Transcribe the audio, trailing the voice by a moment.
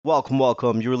Welcome,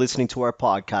 welcome. You're listening to our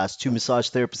podcast, Two Massage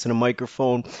Therapists and a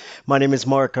Microphone. My name is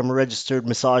Mark. I'm a registered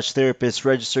massage therapist,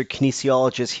 registered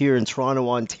kinesiologist here in Toronto,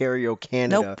 Ontario, Nope,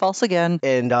 Canada. false again.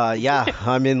 And yeah,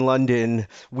 I'm in London.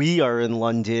 We are in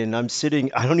London.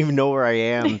 I don't even know where I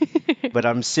am, but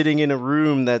I'm sitting in a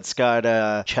room that's got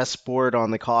a chessboard on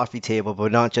the coffee table,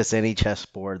 but not just any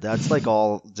chessboard. That's like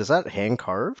does that hand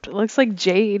carved? It looks like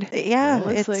jade. Yeah, It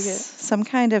looks it's like it. some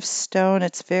kind of stone.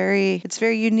 It's very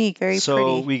unique, very So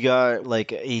pretty. we got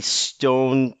like a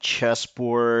stone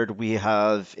chessboard. We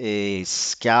have a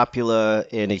scapula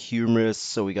and a humerus.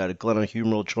 So we got a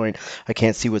glenohumeral joint. I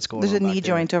can't see what's going There's on a back knee there.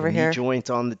 joint over A knee here. joint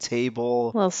on the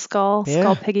table. Little skull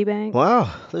Yeah. piggy bank. Wow,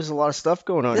 there's a lot of stuff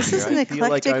going on This here. is an I feel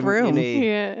like eclectic I'm room. in a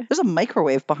Yeah, There's a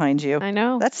microwave behind you. I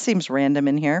know. That seems random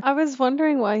in here. I was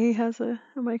wondering why he has a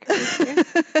microwave here.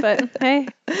 But hey,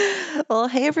 Well,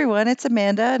 hey everyone, it's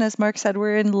Amanda, and as Mark said,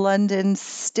 we're in London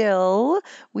still.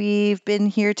 We've been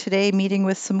here today meeting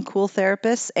with some cool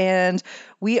therapists, and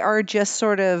we are just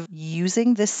sort of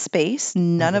using this space.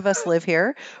 None of us live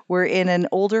here. We're in an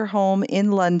older home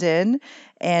in London,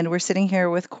 and we're sitting here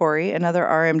with Corey, another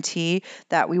RMT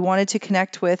that we wanted to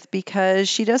connect with because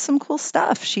she does some cool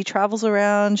stuff. She travels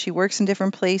around, she works in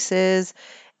different places,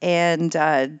 and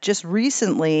just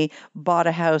recently bought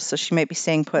a house, so she might be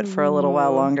staying put for a little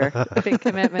while Ooh. longer. Big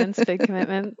commitments, big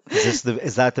commitment. is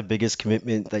that the biggest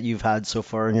commitment that you've had so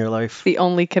far in your life? The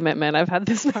only commitment I've had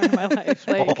this far in my life.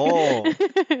 Like, Oh,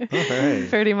 right.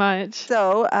 pretty much.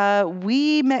 So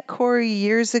we met Corey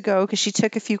years ago because she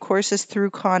took a few courses through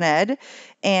Con Ed,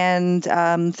 and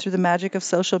through the magic of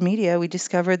social media, we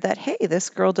discovered that, hey, this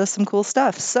girl does some cool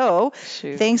stuff. So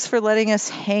Shoot. thanks for letting us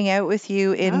hang out with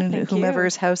you in thank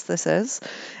whomever's house this is.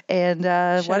 And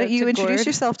why Shout don't out you to introduce Gord.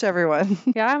 yourself to everyone?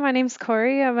 Yeah, my name's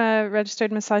Corey. I'm a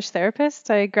registered massage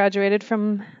therapist. I graduated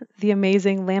from the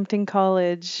amazing Lambton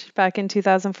College back in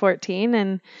 2014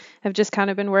 and have just kind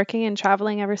of been working and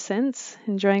traveling ever since,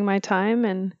 enjoying my time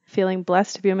and feeling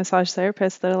blessed to be a massage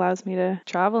therapist that allows me to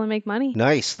travel and make money.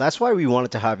 Nice. That's why we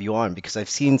wanted to have you on because I've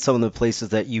seen some of the places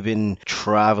that you've been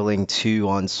traveling to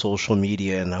on social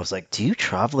media, and I was like, do you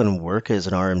travel and work as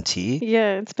an RMT?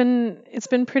 Yeah, it's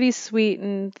been pretty sweet,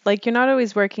 and like you're not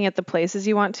always working at the places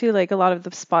you want to. Like a lot of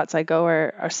the spots I go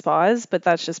are spas, but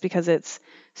that's just because it's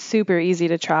super easy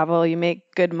to travel. You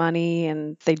make good money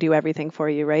and they do everything for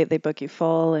you, right? They book you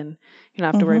full and you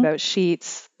don't have to worry about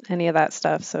sheets, any of that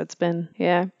stuff. So it's been,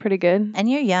 yeah, pretty good. And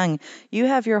you're young. You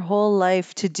have your whole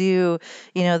life to do,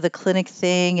 the clinic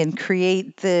thing and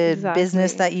create the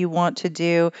business Exactly. that you want to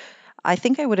do. I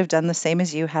think I would have done the same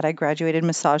as you had I graduated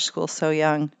massage school so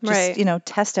young. Just, Right.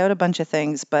 test out a bunch of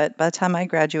things. But by the time I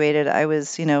graduated, I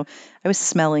was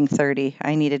smelling 30.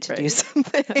 I needed to do Right.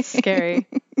 something. That's scary.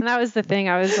 And that was the thing.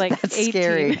 I was like That's 18.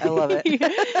 scary. I love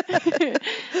it.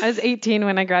 I was 18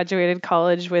 when I graduated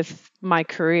college with my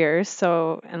career.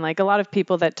 So, and like a lot of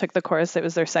people that took the course, it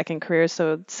was their second career.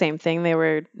 So same thing. They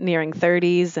were nearing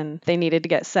 30s and they needed to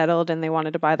get settled and they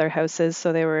wanted to buy their houses.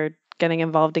 So they were getting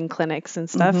involved in clinics and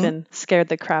stuff and scared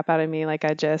the crap out of me. Like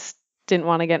I just didn't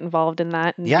want to get involved in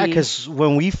that. And Yeah, be- because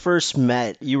when we first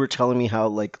met, you were telling me how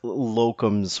like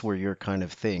locums were your kind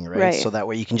of thing, right? Right. So that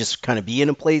way you can just kind of be in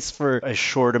a place for a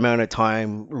short amount of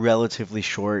time, relatively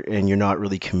short, and you're not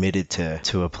really committed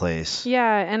to a place.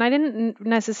 Yeah, and I didn't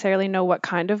necessarily know what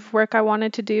kind of work I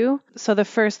wanted to do. So the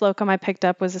first locum I picked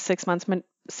up was a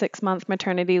 6-month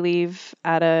maternity leave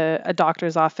at a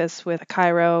doctor's office with a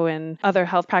chiro and other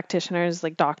health practitioners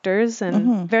like doctors,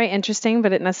 and very interesting,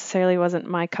 but it necessarily wasn't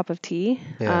my cup of tea.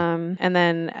 Yeah. And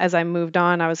then as I moved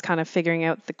on, I was kind of figuring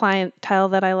out the clientele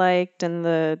that I liked and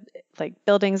the like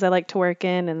buildings I like to work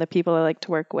in and the people I like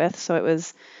to work with. So it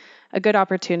was a good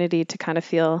opportunity to kind of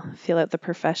feel out the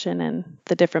profession and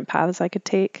the different paths I could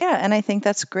take. Yeah, and I think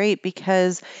that's great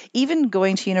because even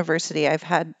going to university,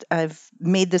 I've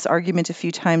made this argument a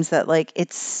few times that like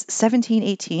it's 17,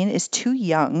 18 is too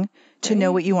young to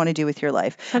know what you want to do with your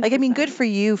life. Like, I mean, good for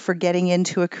you for getting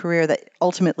into a career that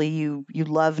ultimately you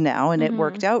love now and it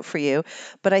worked out for you.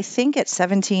 But I think at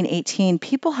 17, 18,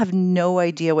 people have no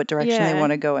idea what direction they Yeah.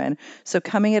 want to go in. So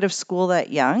coming out of school that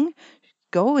young,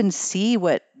 go and see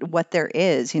what there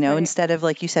is, Right. instead of,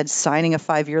 like you said, signing a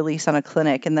 5-year lease on a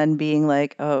clinic and then being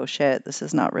like, oh shit, this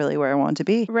is not really where I want to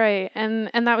be. Right. And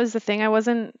that was the thing. I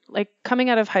wasn't like coming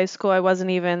out of high school, I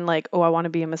wasn't even like, oh, I want to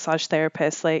be a massage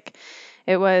therapist. Like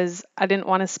it was, I didn't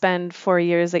want to spend 4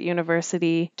 years at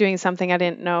university doing something I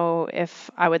didn't know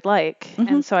if I would like.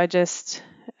 And so I just,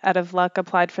 out of luck,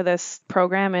 applied for this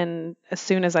program. And as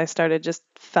soon as I started, just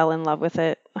fell in love with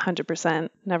it 100%.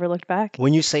 Never looked back.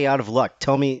 When you say out of luck,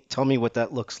 tell me what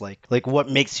that looks like. Like what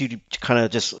makes you kind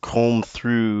of just comb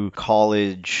through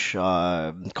college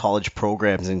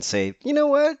programs and say, you know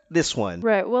what, this one.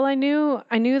 Right. Well, I knew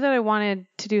that I wanted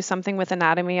to do something with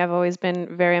anatomy. I've always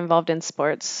been very involved in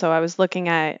sports, so I was looking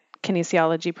at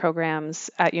kinesiology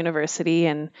programs at university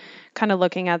and kind of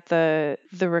looking at the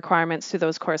requirements through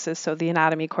those courses, so the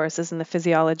anatomy courses and the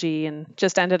physiology, and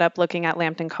just ended up looking at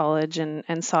Lambton College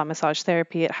and saw massage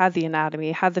therapy. It had the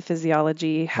anatomy, had the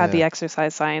physiology, had the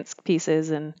exercise science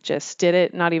pieces, and just did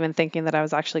it, not even thinking that I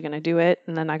was actually going to do it.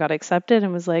 And then I got accepted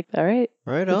and was like, all right,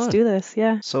 let's do this.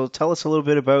 Yeah. So tell us a little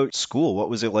bit about school.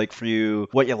 What was it like for you?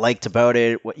 What you liked about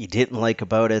it, what you didn't like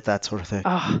about it, that sort of thing.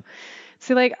 Oh,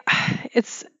 see, like,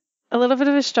 it's a little bit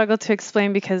of a struggle to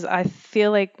explain because I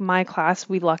feel like my class,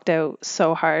 we lucked out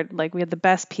so hard. Like we had the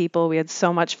best people. We had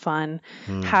so much fun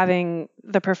having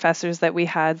the professors that we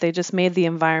had. They just made the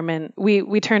environment.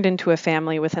 We turned into a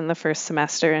family within the first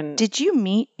semester. And did you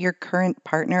meet your current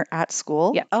partner at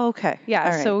school? Yeah. Oh, okay. Yeah.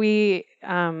 All right. So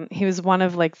he was one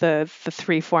of like the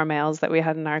 3-4 males that we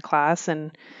had in our class,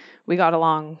 and we got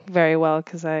along very well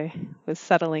because I was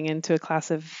settling into a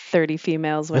class of 30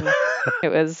 females when it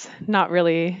was not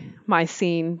really my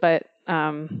scene. But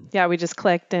we just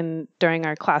clicked, and during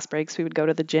our class breaks, we would go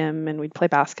to the gym and we'd play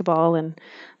basketball, and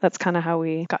that's kind of how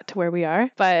we got to where we are.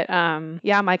 But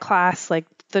my class, like,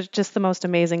 just the most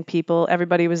amazing people.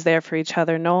 Everybody was there for each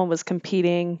other. No one was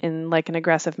competing in like an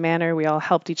aggressive manner. We all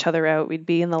helped each other out. We'd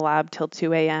be in the lab till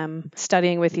 2 a.m.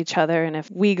 studying with each other. And if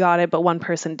we got it, but one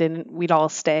person didn't, we'd all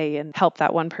stay and help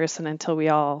that one person until we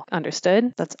all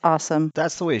understood. That's awesome.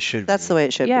 That's the way it should be. That's the way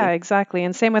it should be. Yeah, exactly.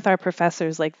 And same with our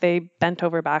professors. Like they bent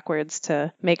over backwards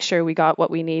to make sure we got what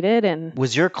we needed. And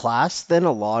was your class then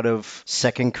a lot of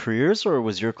second careers, or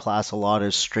was your class a lot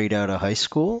of straight out of high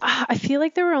school? I feel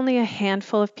like there were only a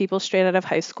handful of people straight out of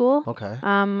high school. Okay.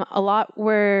 A lot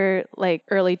were like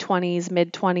early 20s,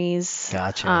 mid 20s.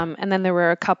 Gotcha. And then there were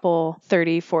a couple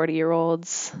 30,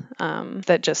 40-year-olds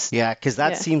that just... Yeah, because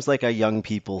that seems like a young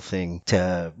people thing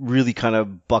to really kind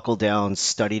of buckle down,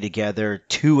 study together,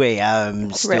 2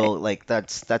 a.m. still, like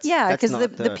that's yeah, because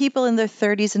the people in their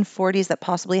 30s and 40s that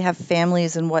possibly have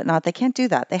families and whatnot, they can't do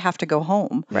that. They have to go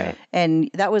home. Right. And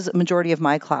that was a majority of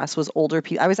my class was older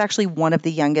people. I was actually one of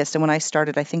the youngest, and when I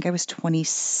started, I think I was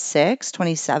 26,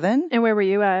 27. And where were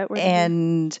you at?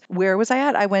 Where was I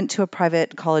at? I went to a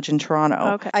private college in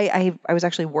Toronto. Okay. I was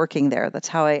actually working there. That's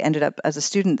how I ended up as a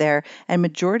student there. And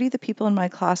majority of the people in my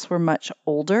class were much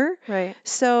older. Right.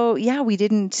 So yeah, we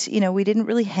didn't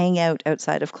really hang out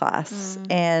outside of class.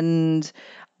 And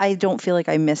I don't feel like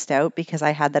I missed out because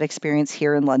I had that experience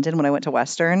here in London when I went to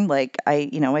Western. Like I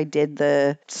did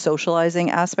the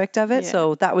socializing aspect of it. Yeah.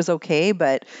 So that was okay.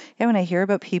 But yeah, when I hear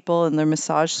about people in their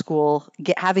massage school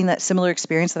having that similar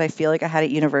experience that I feel like I had at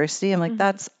university, I'm like,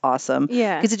 that's awesome.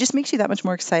 Yeah. Because it just makes you that much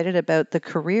more excited about the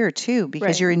career too,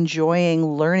 because you're enjoying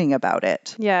learning about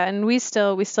it. Yeah. And we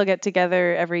still get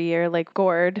together every year. Like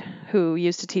Gord, who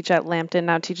used to teach at Lambton,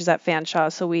 now teaches at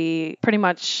Fanshawe. So we pretty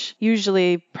much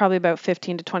usually probably about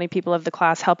 15 to 20 people of the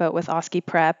class help out with OSCE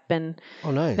prep, and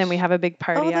nice. Then we have a big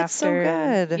party after. That's so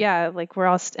good. Yeah, like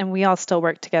we all still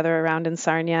work together around in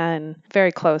Sarnia, and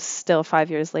very close still 5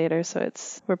 years later. So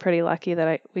we're pretty lucky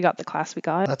that we got the class we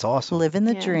got. That's awesome. Living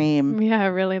the dream. Yeah,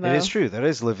 really though. It is true. That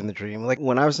is living the dream. Like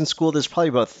when I was in school, there's probably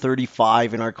about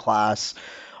 35 in our class.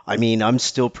 I mean, I'm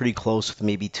still pretty close with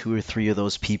maybe 2 or 3 of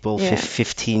those people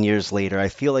 15 years later. I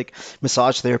feel like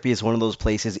massage therapy is one of those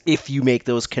places, if you make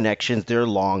those connections, they're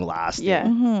long lasting. Yeah.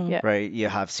 Mm-hmm. Yeah. Right? You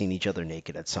have seen each other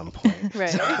naked at some point.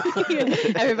 Right.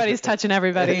 Everybody's touching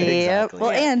everybody. Exactly. Well,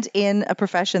 and in a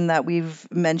profession that we've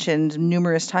mentioned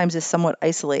numerous times is somewhat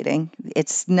isolating,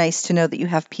 it's nice to know that you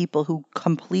have people who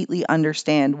completely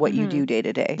understand what you do day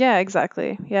to day. Yeah,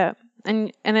 exactly. Yeah.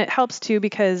 And it helps too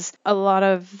because a lot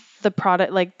of the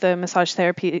product, like the massage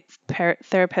therapy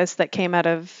therapists that came out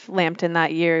of Lambton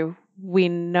that year, we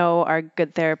know are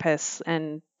good therapists.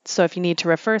 And so if you need to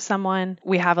refer someone,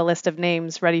 we have a list of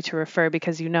names ready to refer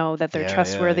because you know that they're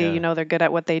trustworthy, you know they're good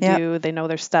at what they do, they know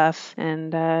their stuff,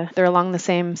 and they're along the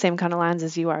same kind of lines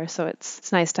as you are. So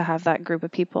it's nice to have that group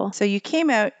of people. So you came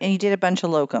out and you did a bunch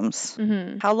of locums.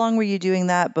 Mm-hmm. How long were you doing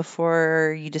that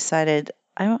before you decided,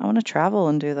 I want to travel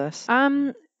and do this?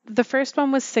 The first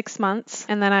one was 6 months,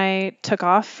 and then I took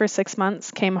off for 6 months,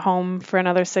 came home for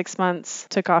another 6 months,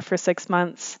 took off for 6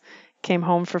 months, came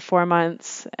home for 4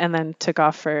 months, and then took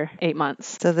off for 8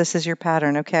 months. So this is your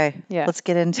pattern. Okay. Yeah. Let's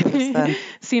get into this then.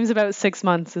 Seems about 6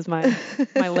 months is my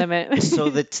limit. So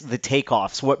the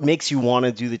takeoffs, what makes you want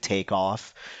to do the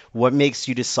takeoff? What makes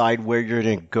you decide where you're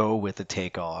going to go with the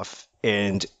takeoff?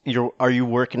 And are you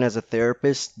working as a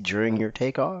therapist during your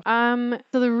takeoff?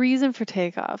 So the reason for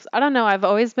takeoffs, I don't know. I've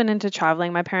always been into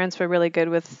traveling. My parents were really good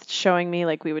with showing me,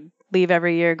 like, we would leave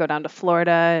every year, go down to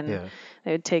Florida, and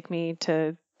they would take me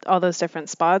to all those different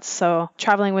spots. So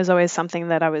traveling was always something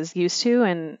that I was used to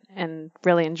and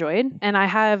really enjoyed. And I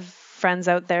have friends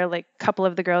out there, like a couple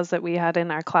of the girls that we had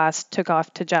in our class took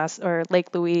off to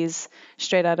Lake Louise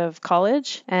straight out of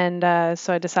college. And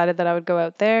so I decided that I would go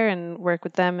out there and work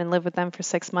with them and live with them for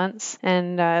 6 months.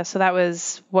 And so that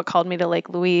was what called me to Lake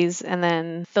Louise. And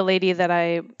then the lady that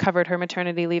I covered her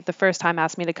maternity leave the first time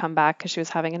asked me to come back because she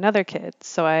was having another kid.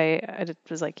 So I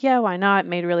was like, yeah, why not?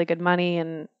 Made really good money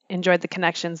and enjoyed the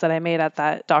connections that I made at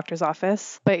that doctor's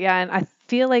office. But yeah, and I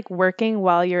feel like working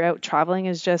while you're out traveling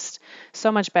is just so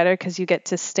much better because you get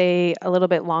to stay a little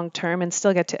bit long term and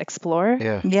still get to explore.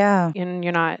 Yeah. And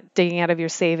you're not digging out of your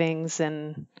savings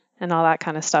and all that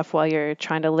kind of stuff while you're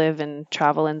trying to live and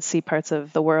travel and see parts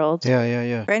of the world.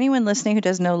 Yeah. For anyone listening who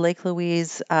doesn't know, Lake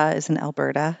Louise is in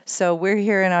Alberta. So we're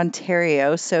here in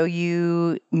Ontario. So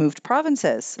you moved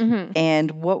provinces. Mm-hmm. And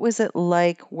what was it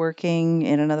like working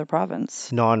in another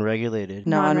province? Non-regulated.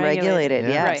 Non-regulated,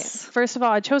 Yeah. yes. Right. First of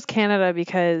all, I chose Canada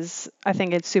because I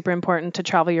think it's super important to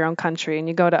travel your own country, and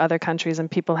you go to other countries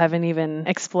and people haven't even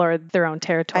explored their own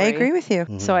territory. I agree with you.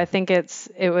 Mm-hmm. So I think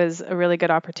it was a really good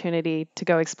opportunity to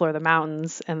go explore the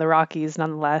mountains and the Rockies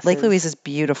nonetheless. Lake Louise is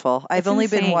beautiful. I've only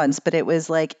been insane. once, but it was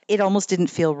like, it almost didn't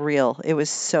feel real. It was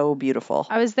so beautiful.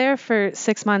 I was there for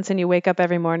 6 months, and you wake up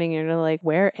every morning and you're like,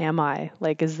 where am I?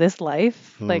 Like, is this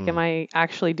life? Like, am I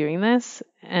actually doing this?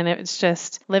 And it's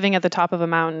just living at the top of a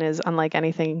mountain is unlike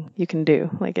anything you can do.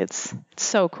 Like, it's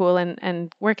so cool.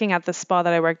 And working at the spa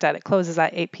that I worked at, it closes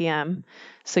at 8 p.m.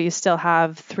 So you still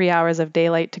have 3 hours of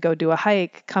daylight to go do a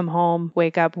hike, come home,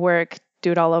 wake up, work,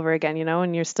 do it all over again,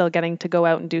 and you're still getting to go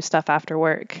out and do stuff after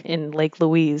work in Lake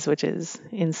Louise, which is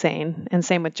insane. And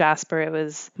same with Jasper. It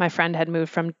was, my friend had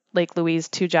moved from Lake Louise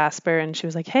to Jasper, and she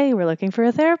was like, hey, we're looking for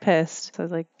a therapist. So I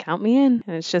was like, count me in.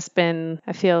 And it's just been,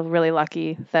 I feel really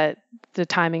lucky that the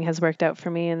timing has worked out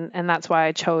for me. And that's why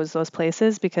I chose those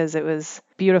places, because it was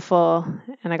beautiful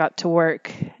and I got to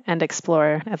work and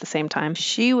explore at the same time.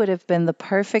 She would have been the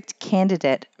perfect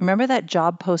candidate. Remember that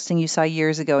job posting you saw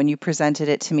years ago and you presented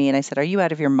it to me and I said, are you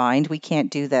out of your mind? We can't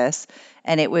do this.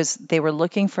 And they were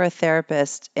looking for a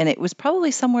therapist, and it was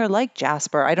probably somewhere like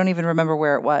Jasper. I don't even remember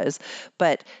where it was,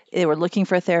 but they were looking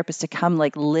for a therapist to come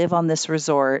like live on this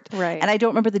resort. Right. And I don't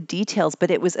remember the details,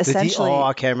 but it was essentially.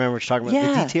 I can't remember what you're talking about.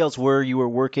 Yeah. The details were you were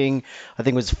working, I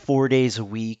think it was 4 days a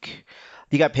week.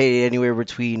 You got paid anywhere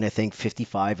between, I think,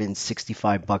 $55 and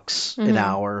 $65 an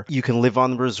hour. You can live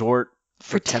on the resort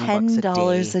for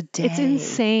 $10 a day. It's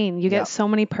insane. You get so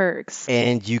many perks.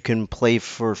 And you can play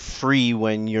for free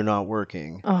when you're not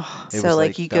working. Oh, So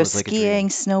like you go skiing,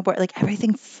 snowboard, like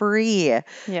everything free.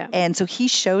 yeah. And so he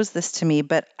shows this to me,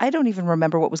 but I don't even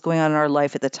remember what was going on in our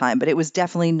life at the time, but it was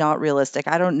definitely not realistic.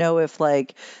 I don't know if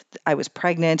like I was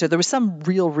pregnant or there was some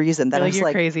real reason that I was you're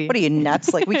like, crazy. what are you,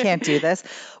 nuts? Like we can't do this.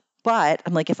 But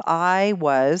I'm like, if I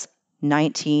was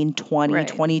 19, 20, Right.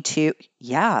 22,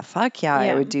 yeah, fuck yeah, I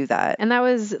Yeah. would do that. And that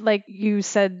was, like you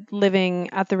said, living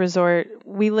at the resort.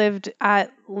 We lived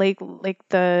at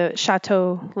the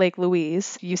Chateau Lake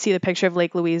Louise. You see the picture of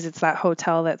Lake Louise. It's that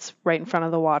hotel that's right in front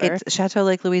of the water. Chateau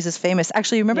Lake Louise is famous.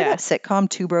 Actually, remember Yeah. that sitcom,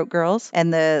 Two Broke Girls?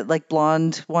 And the like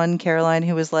blonde one, Caroline,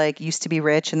 who was like used to be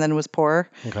rich and then was poor.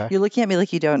 Okay. You're looking at me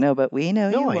like you don't know, but we know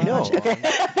you No, I know. watch. Okay.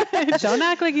 Don't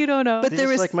act like you don't know. But This there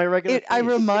is was like my regular I face. I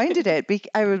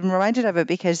was reminded of it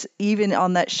because even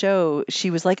on that show, she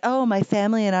was like, "Oh, my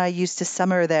family and I used to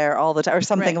summer there all the time," or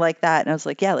something Right. like that. And I was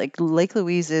like, "Yeah, like Lake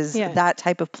Louise is Yeah. that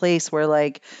type of place where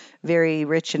like very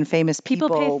rich and famous people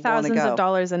People pay want to thousands go." of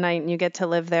dollars a night, and you get to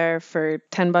live there for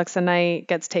 $10 a night.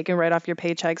 Gets taken right off your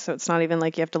paycheck, so it's not even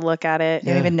like you have to look at it. You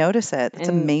don't even notice it. It's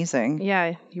And- amazing.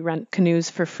 Yeah, you rent canoes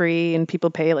for free, and people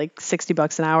pay like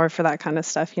 $60 an hour for that kind of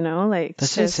stuff. Like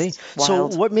That's it's insane. just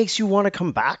wild. So what makes you want to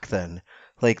come back then?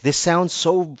 Like, this sounds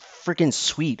so freaking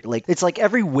sweet. Like, it's like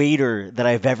every waiter that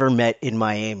I've ever met in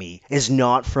Miami is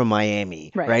not from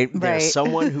Miami, Right. right? Right. There's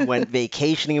someone who went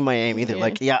vacationing in Miami. They're Yeah.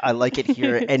 like, yeah, I like it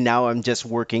here. And now I'm just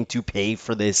working to pay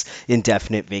for this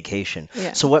indefinite vacation.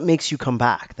 Yeah. So what makes you come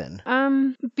back then?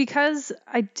 Because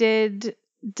I did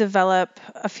develop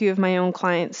a few of my own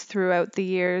clients throughout the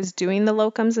years doing the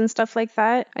locums and stuff like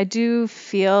that. I do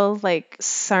feel like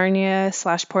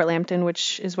Sarnia/Port Lambton,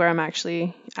 which is where I'm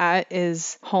actually at,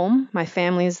 is home. My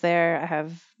family's there. I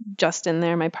have Justin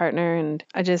there, my partner, and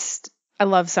I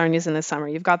love Sarnia's in the summer.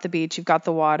 You've got the beach, you've got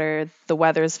the water, the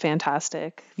weather is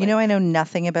fantastic. You know, I know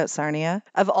nothing about Sarnia.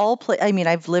 Of all I mean,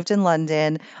 I've lived in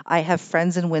London. I have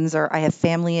friends in Windsor. I have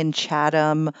family in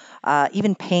Chatham,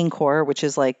 even Payncourt, which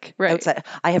is like outside.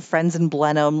 I have friends in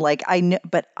Blenheim. Like I know,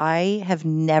 but I have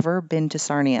never been to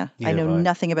Sarnia. I know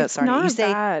nothing about Sarnia. Not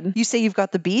bad. You say you've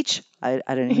got the beach? I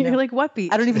don't even know. You're like, what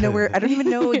beach? I don't even know where. I don't even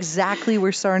know exactly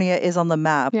where Sarnia is on the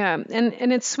map. Yeah,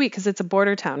 and it's sweet because it's a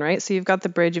border town, right? So you've got the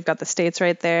bridge, you've got the States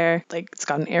right there. Like it's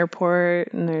got an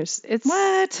airport, and it's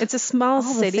a small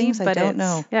city, but I don't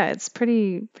know. Yeah, it's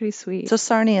pretty sweet. So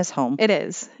Sarnia's home. It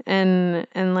is, and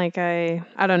like I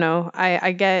don't know.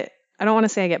 I don't want to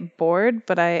say I get bored,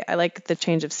 but I like the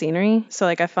change of scenery. So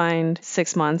like I find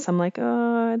 6 months, I'm like,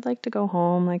 oh, I'd like to go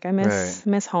home. Like I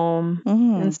miss home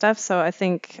and stuff. So I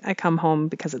think I come home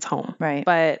because it's home. Right.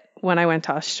 But when I went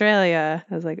to Australia,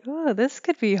 I was like, oh, this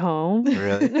could be home.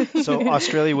 Really? So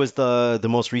Australia was the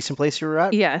most recent place you were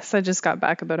at? Yes, I just got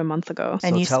back about a month ago.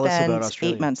 And you tell us about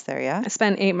Australia. 8 months there, yeah? I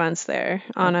spent 8 months there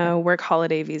on a work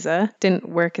holiday visa. Didn't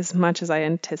work as much as I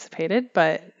anticipated,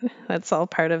 but that's all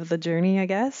part of the journey, I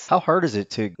guess. How hard is it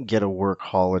to get a work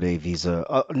holiday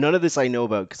visa? None of this I know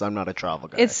about because I'm not a travel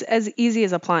guy. It's as easy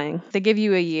as applying. They give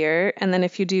you a year, and then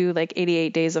if you do like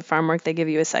 88 days of farm work, they give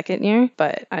you a second year.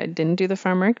 But I didn't do the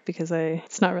farm work because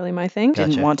it's not really my thing. Gotcha.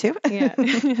 Didn't want to?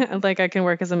 Yeah. Like I can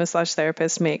work as a massage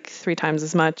therapist, make 3 times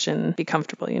as much and be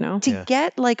comfortable, you know? To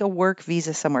get like a work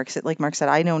visa somewhere, because like Mark said,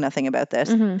 I know nothing about this.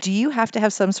 Mm-hmm. Do you have to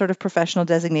have some sort of professional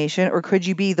designation, or could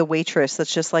you be the waitress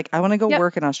that's just like, I want to go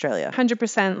work in Australia?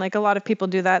 100%. Like a lot of people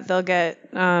do that.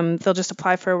 They'll just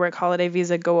apply for a work holiday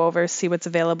visa, go over, see what's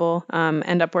available,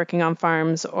 end up working on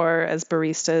farms or as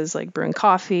baristas, like brewing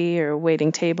coffee or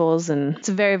waiting tables. And it's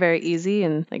very, very easy.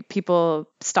 And like people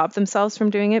stop themselves from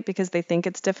doing it because they think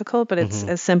it's difficult, but it's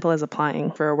as simple as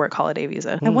applying for a work holiday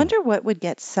visa. I wonder what would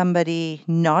get somebody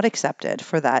not accepted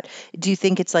for that. Do you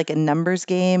think it's like a numbers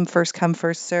game, first come,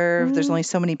 first serve? There's only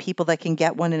so many people that can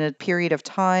get one in a period of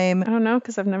time. I don't know,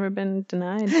 because I've never been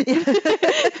denied.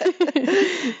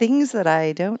 Things that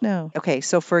I don't know. Okay,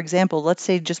 so for example, let's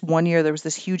say just one year there was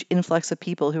this huge influx of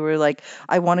people who were like,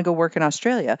 I want to go work in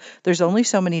Australia. There's only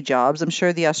so many jobs. I'm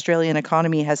sure the Australian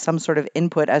economy has some sort of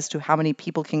input as to how many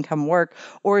people can come work.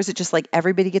 Or is it just like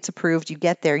everybody gets approved, you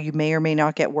get there, you may or may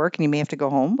not get work, and you may have to go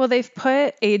home? Well, they've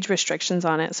put age restrictions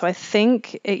on it. So I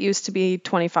think it used to be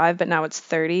 25, but now it's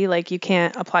 30. Like you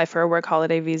can't apply for a work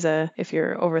holiday visa if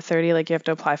you're over 30. Like you have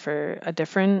to apply for a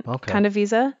different kind of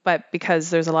visa. But because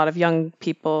there's a lot of young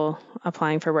people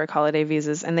applying for work holiday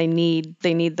visas, and they need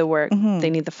the work, they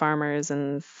need the farmers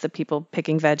and the people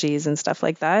picking veggies and stuff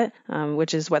like that,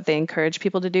 which is what they encourage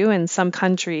people to do. In some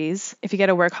countries, if you get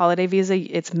a work holiday visa,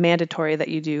 it's mandatory that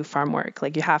you do farm work.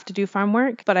 Like you have to do farm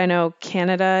work. But I know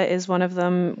Canada is one of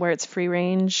them where it's free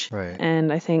range. Right.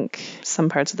 And I think some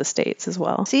parts of the States as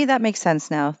well. See, that makes sense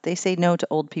now. They say no to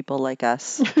old people like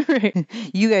us. Right.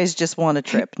 You guys just want a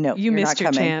trip. No, you missed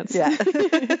your chance. Yeah.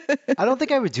 I don't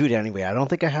think I would do it anyway. I don't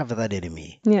think I have that in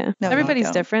me. Yeah. No,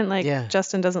 everybody's different. Like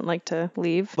Justin doesn't like to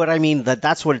leave. But I mean,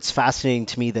 that's what it's fascinating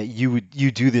to me that you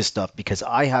do this stuff, because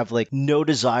I have like no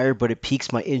desire, but it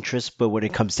piques my interest. But when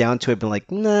it comes down to it, I've been like,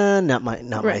 nah, not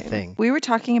my thing. We were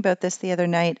talking about this the other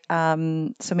night.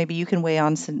 So maybe you can weigh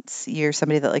on, since you're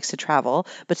somebody that likes to travel.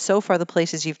 But so far, the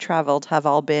places you've traveled have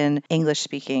all been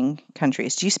English-speaking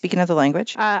countries. Do you speak another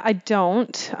language? I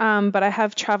don't, but I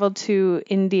have traveled to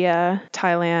India,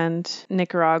 Thailand,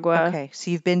 Nicaragua. Okay,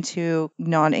 so you've been to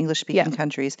non-English-speaking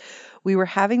countries. We were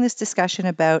having this discussion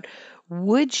about,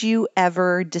 would you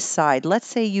ever decide, let's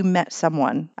say you met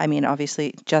someone, I mean,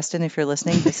 obviously, Justin, if you're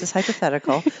listening, this is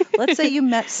hypothetical. Let's say you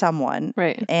met someone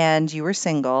and you were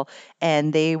single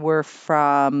and they were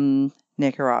from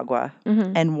Nicaragua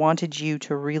and wanted you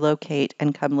to relocate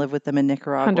and come live with them in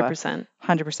Nicaragua.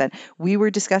 100%. We were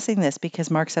discussing this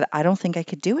because Mark said, I don't think I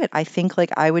could do it. I think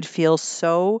like I would feel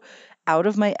so out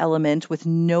of my element with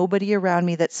nobody around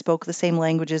me that spoke the same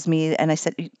language as me. And I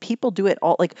said, people do it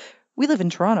all. Like, we live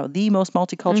in Toronto, the most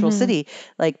multicultural city.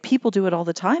 Like, people do it all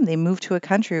the time. They move to a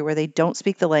country where they don't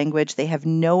speak the language. They have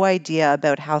no idea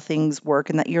about how things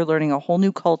work and that you're learning a whole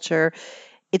new culture.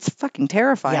 it's fucking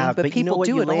terrifying, Yeah, but but you know people what?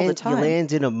 do You it all the land you time.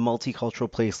 land in a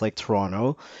multicultural place like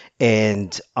Toronto,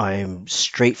 and I'm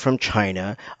straight from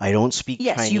China. I don't speak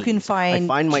Yes, you can Chinese. I find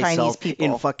find Chinese myself in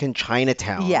people. fucking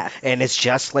Chinatown, Yes. and it's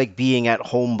just like being at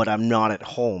home, but I'm not at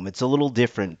home. It's a little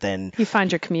different than You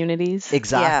find your communities.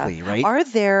 exactly, right? Are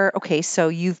there, okay, so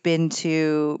you've been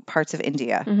to parts of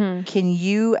India. Mm-hmm. Can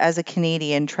you, as a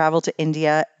Canadian, travel to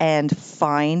India and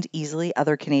find easily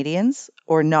other Canadians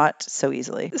or not so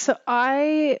easily? So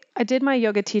I did my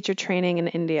yoga teacher training in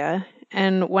India.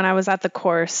 And when I was at the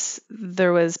course,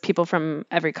 there was people from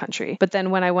every country. But then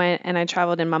when I went and I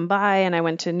traveled in Mumbai and I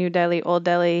went to New Delhi, Old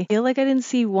Delhi, I feel like I didn't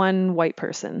see one white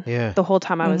person Yeah. the whole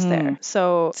time I was there.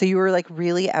 So So you were like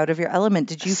really out of your element.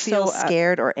 Did you feel So,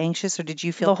 scared or anxious, or did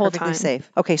you feel the whole perfectly time. safe?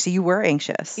 Okay, so you were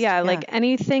anxious. yeah, like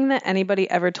anything that anybody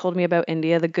ever told me about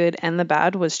India, the good and the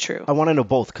bad, was true. I want to know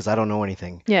both because I don't know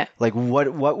anything. Yeah. Like what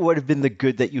would have been the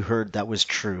good that you heard that was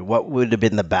true? What would have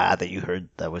been the bad that you heard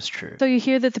that was true? So you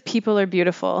hear that the people are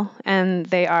beautiful, and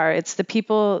they are. It's the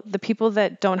people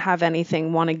that don't have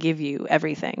anything want to give you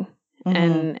everything.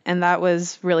 And that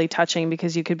was really touching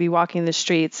because you could be walking the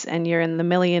streets and you're in the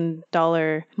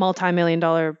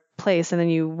multi-million-dollar place, and then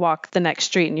you walk the next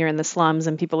street and you're in the slums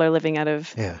and people are living out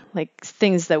of like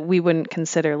things that we wouldn't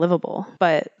consider livable,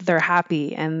 but they're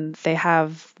happy and they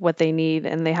have what they need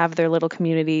and they have their little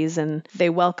communities and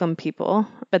they welcome people.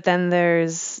 But then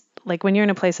there's like when you're in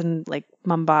a place in like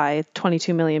Mumbai,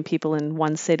 22 million people in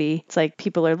one city, it's like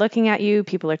people are looking at you,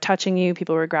 people are touching you,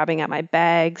 people were grabbing at my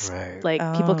bags, Right.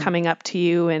 like people coming up to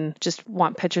you and just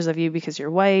want pictures of you because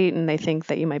you're white and they think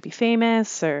that you might be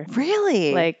famous or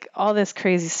Really? like all this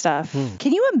crazy stuff.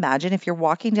 Can you imagine if you're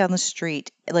walking down the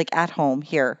street, like at home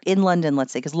here in London,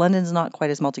 let's say, because London's not quite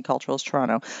as multicultural as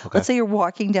Toronto. Let's say you're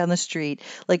walking down the street.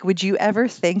 Like, would you ever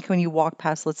think when you walk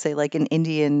past, let's say, like an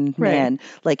Indian man,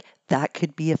 like that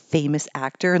could be a famous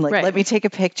actor? And like, let me take a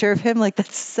picture of him. Like,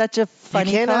 that's such a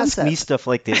funny You can't concept. ask me stuff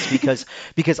like this because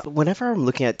whenever I'm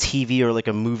looking at TV or like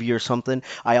a movie or something,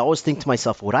 I always think to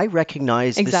myself, would I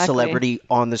recognize this celebrity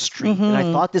on the street? And I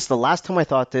thought this the last time I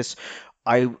thought this.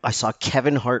 I saw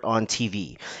Kevin Hart on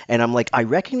TV, and I'm like, I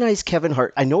recognize Kevin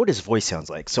Hart. I know what his voice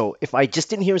sounds like. So if I just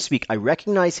didn't hear him speak, I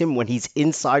recognize him when he's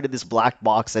inside of this black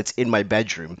box that's in my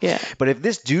bedroom. Yeah. But if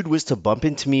this dude was to bump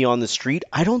into me on the street,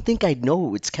 I don't think I'd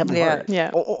know it's Kevin Hart.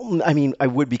 Yeah. I mean, I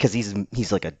would because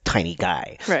he's like a tiny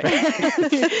guy. Right.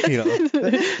 You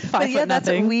know. But yeah, that's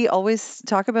we always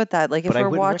talk about that. Like if But I we're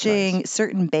wouldn't watching recognize.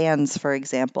 certain bands, for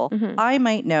example, I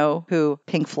might know who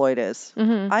Pink Floyd is.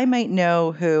 I might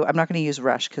know who, I'm not going to use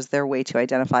Rush because they're way too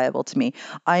identifiable to me.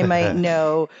 I might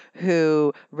know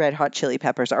who Red Hot Chili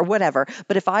Peppers are, whatever.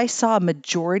 But if I saw a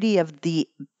majority of the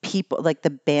people, like the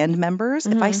band members,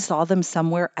 if I saw them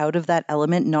somewhere out of that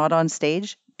element, not on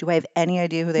stage, do I have any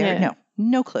idea who they are? No.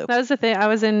 No clue. That was the thing. I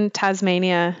was in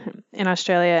Tasmania in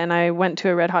Australia and I went to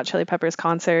a Red Hot Chili Peppers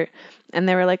concert and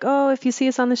they were like, oh, if you see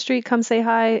us on the street, come say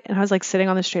hi. And I was like sitting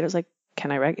on the street. I was like, can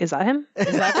I is that him? Is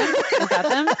that them? Is that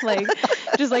them? Like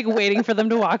just like waiting for them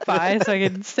to walk by so I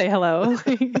could say hello.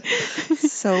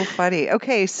 So funny.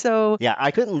 Okay, so Yeah,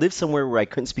 I couldn't live somewhere where I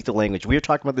couldn't speak the language. We were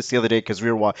talking about this the other day because we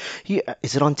were watching.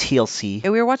 Is it on TLC? we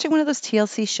were watching one of those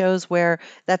TLC shows where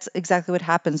that's exactly what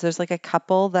happens. There's like a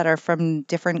couple that are from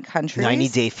different countries. 90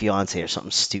 Day Fiance or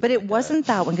something stupid. But it like wasn't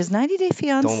that one because 90 Day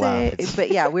Fiance. Don't laugh, it's- But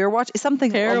yeah, we were watching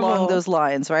something along those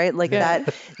lines, right? Like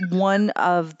that one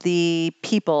of the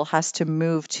people has to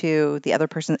move to the other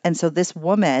person. And so this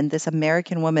woman, this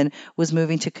American woman, was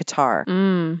moving to Qatar.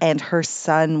 And her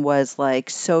son was like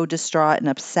so distraught and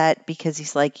upset because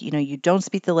he's like, you know, you don't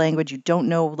speak the language. You don't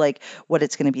know like what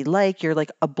it's going to be like. You're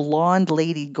like a blonde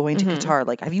lady going to Qatar.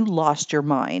 Like, have you lost your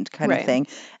mind kind of thing?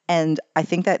 And I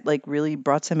think that like really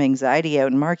brought some anxiety out.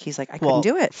 And Mark, he's like, I couldn't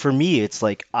do it. For me, it's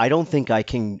like, I don't think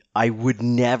I would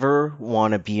never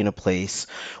want to be in a place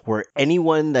where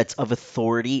anyone that's of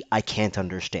authority, I can't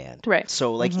understand. Right.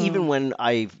 So like even when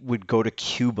I would go to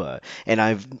Cuba and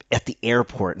I'm at the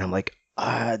airport and I'm like,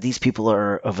 these people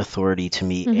are of authority to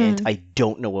me and I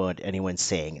don't know what anyone's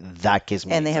saying. That gives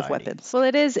me And they have anxiety. weapons. Well,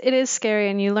 it is scary,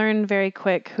 and you learn very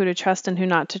quick who to trust and who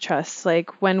not to trust.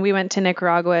 Like when we went to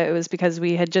Nicaragua, it was because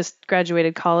we had just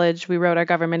graduated college. We wrote our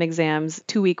government exams.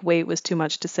 2-week wait was too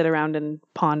much to sit around and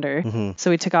ponder. So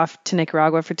we took off to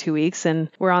Nicaragua for 2 weeks, and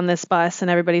we're on this bus,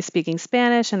 and everybody's speaking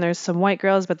Spanish, and there's some white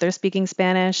girls, but they're speaking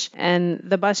Spanish. And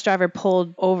the bus driver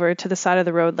pulled over to the side of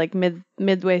the road, like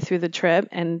midway through the trip,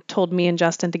 and told me and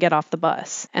Justin to get off the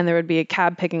bus. And there would be a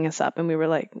cab picking us up, and we were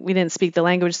like, we didn't speak the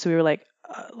language, so we were like,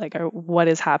 what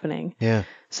is happening? Yeah.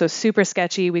 So super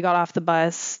sketchy. We got off the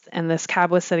bus and this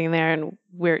cab was sitting there and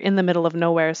we're in the middle of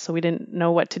nowhere, so we didn't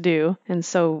know what to do. And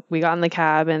so we got in the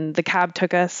cab and the cab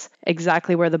took us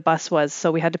exactly where the bus was.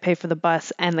 So we had to pay for the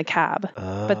bus and the cab.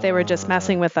 But they were just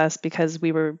messing with us because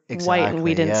we were white and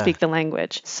we didn't speak the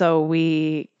language. So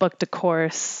we booked a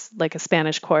course, like a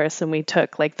Spanish course, and we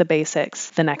took like the basics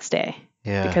the next day.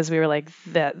 Yeah. Because we were like,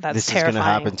 that's this terrifying. Is going to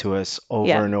happen to us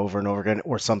over and over and over again,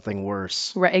 or something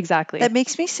worse. Right, exactly. That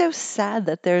makes me so sad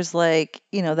that there's like,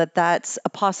 that's a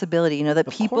possibility, that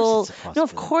Of people, course it's a no, of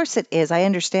possibility. course it is. I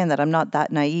understand that. I'm not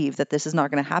that naive that this is not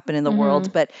going to happen in the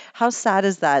world, but how sad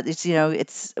is that?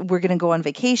 It's, we're going to go on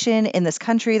vacation in this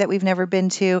country that we've never been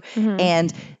to.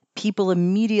 And people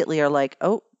immediately are like,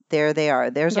 oh, there they are.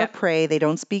 There's our prey. They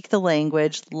don't speak the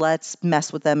language. Let's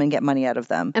mess with them and get money out of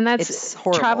them. And that's it's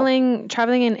horrible.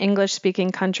 Traveling in English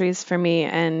speaking countries for me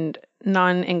and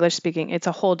non-English speaking, it's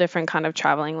a whole different kind of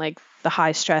traveling, like the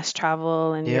high stress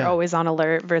travel and you're always on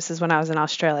alert versus when I was in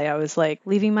Australia, I was like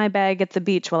leaving my bag at the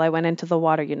beach while I went into the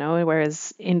water,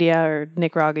 whereas India or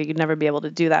Nicaragua, you'd never be able to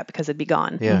do that because it'd be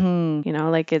gone. Yeah.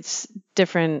 Like it's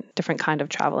different kind of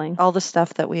traveling. All the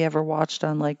stuff that we ever watched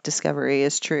on like Discovery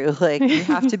is true. Like you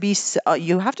have to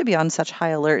be on such high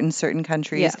alert in certain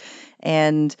countries.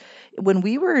 And when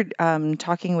we were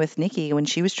talking with Nikki, when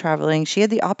she was traveling, she had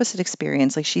the opposite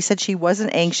experience. Like she said she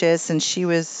wasn't anxious and she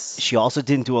also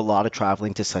didn't do a lot of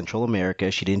traveling to Central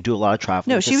America. She didn't do a lot of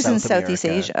traveling to she was in South Southeast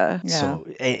America. Asia. So,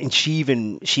 and she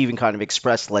even kind of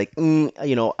expressed like,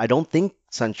 I don't think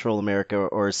Central America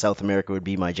or South America would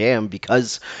be my jam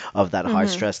because of that high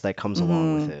stress that comes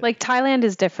along with it. Like Thailand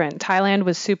is different. Thailand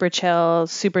was super chill,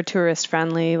 super tourist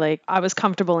friendly. Like I was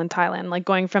comfortable in Thailand. Like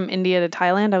going from India to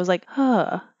Thailand, I was like,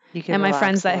 and my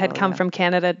friends that had come from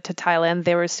Canada to Thailand,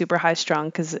 they were super high strung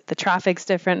because the traffic's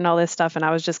different and all this stuff. And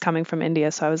I was just coming from India.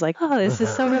 So I was like, this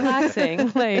is so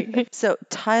relaxing. Like, so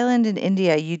Thailand and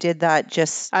India, you did that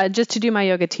just to do my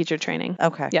yoga teacher training.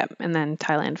 Okay. Yep. And then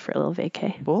Thailand for a little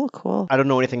vacay. Cool. I don't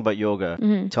know anything about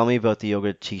yoga. Tell me about the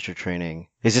yoga teacher training.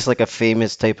 Is this like a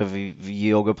famous type of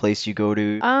yoga place you go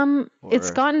to?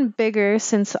 It's gotten bigger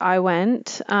since I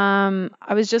went. I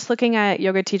was just looking at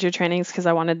yoga teacher trainings because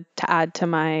I wanted to add to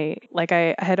my, like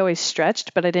I had always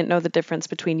stretched, but I didn't know the difference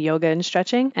between yoga and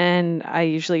stretching. And I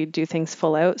usually do things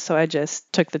full out. So I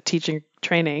just took the teaching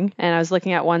training and I was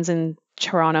looking at ones in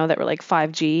Toronto that were like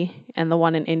 5G and the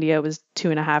one in India was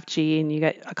 2.5G and you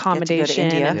get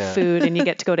accommodation and food and you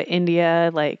get to go to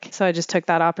India. Like, so I just took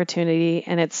that opportunity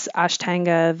and it's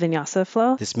Ashtanga Vinyasa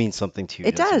flow. This means something to you.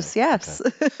 It does, yes.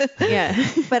 Okay. Yeah.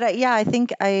 But I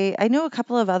think I know a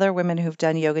couple of other women who've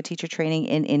done yoga teacher training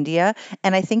in India.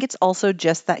 And I think it's also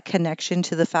just that connection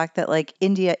to the fact that like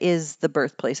India is the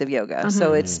birthplace of yoga.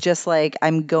 So it's just like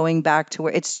I'm going back to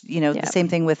where it's, the same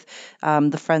thing with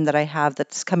the friend that I have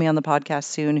that's coming on the podcast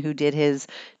soon who did his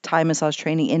Thai massage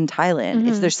training in Thailand.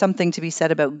 If there's something to be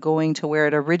said about going to where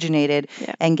it originated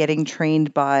and getting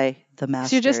trained by the masters.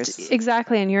 So you're just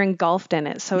exactly, and you're engulfed in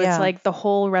it. So it's like the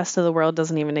whole rest of the world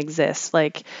doesn't even exist.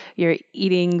 Like you're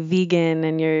eating vegan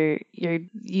and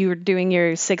you're doing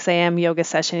your 6 a.m. yoga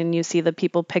session and you see the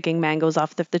people picking mangoes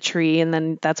off the tree and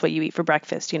then that's what you eat for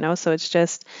breakfast, So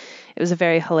it was a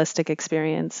very holistic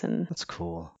experience and that's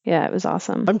cool. Yeah, it was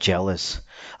awesome. I'm jealous.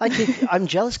 I'm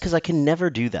jealous because I can never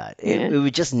do that. It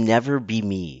would just never be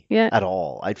me at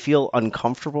all. I'd feel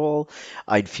uncomfortable.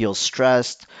 I'd feel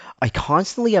stressed. I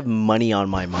constantly have money on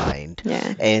my mind.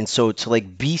 And so to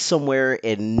like be somewhere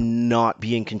and not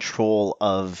be in control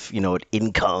of,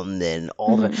 income and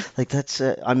all that, like that's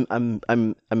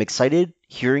I'm excited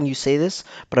hearing you say this,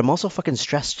 but I'm also fucking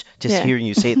stressed just hearing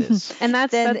you say this. And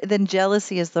then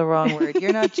jealousy is the wrong word.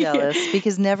 You're not jealous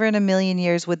because never in a million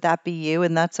years would that be you,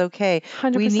 and that's okay.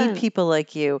 100%. We need people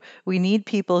like you. We need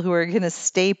people who are going to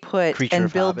stay put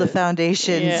and build the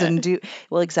foundations and do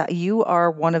well. Exactly. You are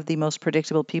one of the most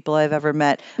predictable people I've ever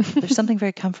met. There's something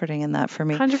very comforting in that for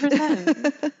me.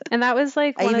 100%. And that was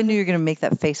like I even knew you were going to make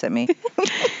that face at me.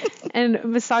 And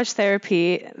massage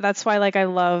therapy, that's why I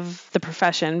love the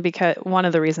profession, because one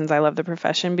of the reasons I love the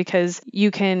profession, because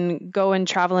you can go and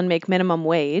travel and make minimum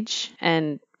wage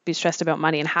and be stressed about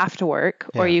money and have to work,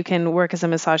 or you can work as a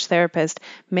massage therapist,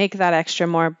 make that extra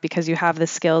more because you have the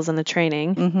skills and the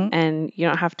training and you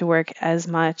don't have to work as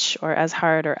much or as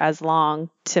hard or as long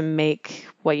to make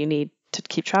what you need to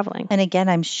keep traveling. And again,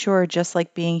 I'm sure just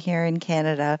like being here in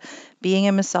Canada, being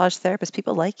a massage therapist,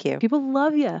 people like you. People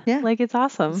love you. Yeah. Like it's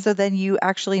awesome. So then you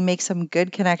actually make some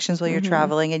good connections while you're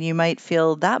traveling and you might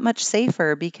feel that much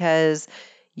safer because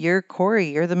you're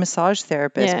Corey, you're the massage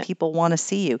therapist. Yeah. People want to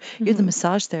see you. You're the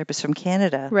massage therapist from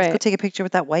Canada. Let's go Right. take a picture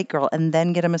with that white girl and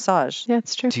then get a massage. Yeah,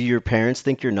 it's true. Do your parents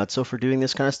think you're nutso for doing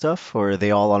this kind of stuff, or are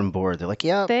they all on board? They're like,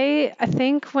 yeah. I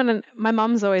think when my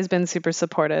mom's always been super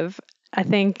supportive. I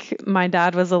think my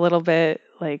dad was a little bit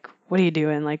like, what are you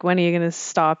doing? Like, when are you going to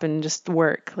stop and just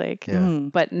work? Like,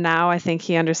 but now I think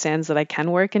he understands that I can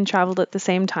work and travel at the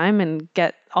same time and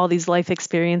get all these life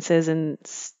experiences and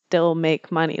still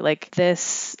make money. Like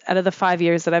this, out of the 5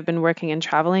 years that I've been working and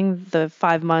traveling, the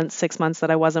 5 months, 6 months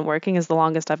that I wasn't working is the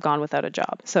longest I've gone without a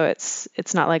job. So it's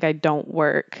not like I don't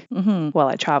work while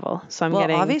I travel. So I'm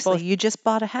getting obviously both. you just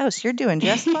bought a house. You're doing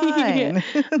just fine.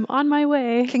 I'm on my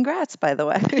way. Congrats, by the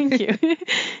way. Thank you.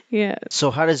 Yeah. So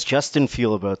how does Justin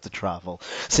feel about the travel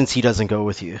since he doesn't go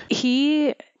with you?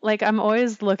 I'm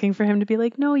always looking for him to be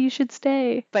like, no, you should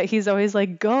stay. But he's always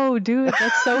like, go, do it.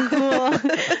 That's so cool.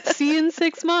 See you in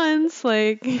 6 months.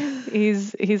 Like,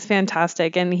 he's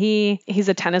fantastic. And he's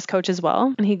a tennis coach as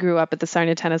well. And he grew up at the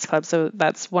Sarnia Tennis Club. So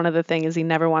that's one of the things, is he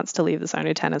never wants to leave the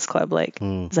Sarnia Tennis Club. Like,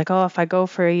 he's like, oh, if I go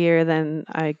for a year, then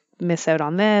I miss out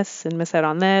on this and miss out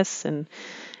on this. And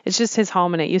it's just his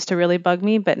home, and it used to really bug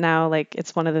me, but now like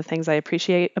it's one of the things I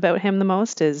appreciate about him the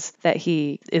most is that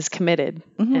he is committed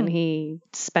and he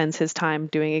spends his time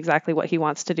doing exactly what he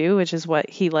wants to do, which is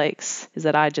what he likes, is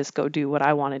that I just go do what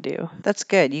I want to do. That's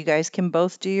good. You guys can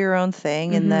both do your own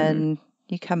thing and then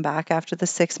you come back after the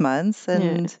 6 months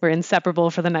and we're inseparable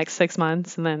for the next 6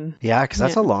 months, and then Yeah, because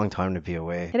that's a long time to be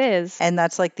away. it is. and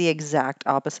that's like the exact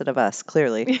opposite of us,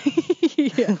 clearly.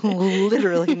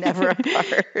 Literally never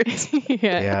apart.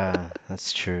 Yeah,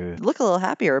 that's true. Look a little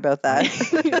happier about that.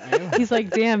 He's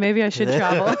like, damn, maybe I should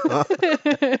travel.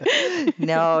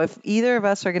 No, if either of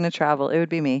us are going to travel, it would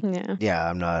be me. Yeah. Yeah,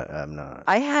 I'm not.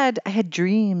 I had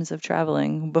dreams of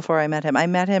traveling before I met him.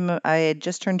 I had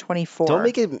just turned 24. Don't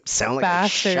make it sound like I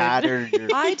Bastard. shattered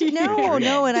your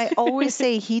No, and I always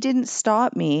say he didn't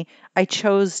stop me. I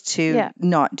chose to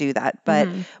not do that. But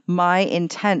my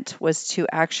intent was to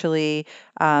actually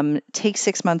take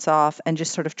 6 months off and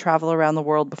just sort of travel around the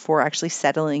world before actually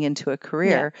settling into a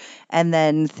career. And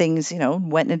then things,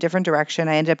 went in a different direction.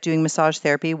 I ended up doing massage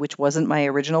therapy, which wasn't my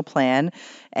original plan,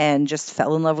 and just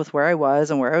fell in love with where I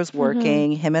was and where I was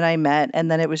working. Him and I met,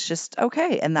 and then it was just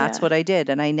okay. And that's what I did.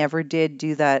 And I never did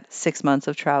do that 6 months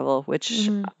of travel, which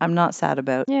I'm not sad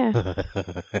about. Yeah.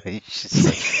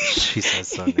 She says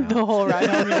so now. The whole ride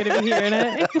home, you're going to be hearing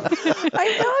it.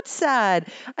 I'm not sad.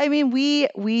 I mean,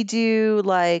 we do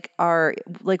like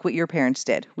what your parents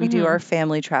did. We do our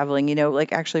family traveling,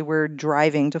 like actually we're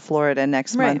driving to Florida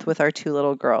next month with our 2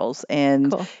 little girls.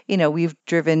 And, we've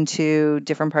driven to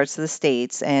different parts of the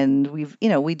States, and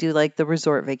we do like the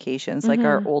resort vacations. Like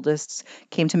our oldest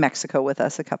came to Mexico with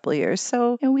us a couple of years.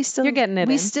 So, we still, You're getting it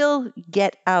we in. still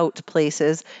get out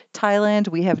places. Thailand,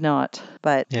 we have not,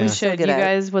 but we still Should. get You out.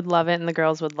 guys would love it, and the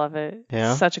girls would love it.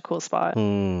 Yeah? It's such a cool spot.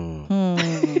 Hmm.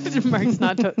 Mark's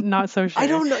not so sure. I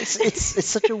don't know. It's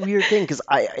such a weird thing because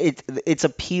it's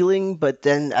appealing, but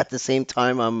then at the same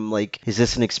time, I'm like, is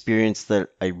this an experience that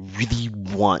I really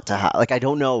want to have? Like, I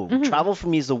don't know. Travel for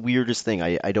me is the weirdest thing.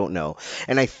 I don't know.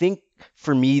 And I think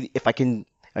for me, if I can,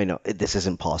 I know this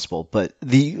isn't possible, but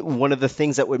one of the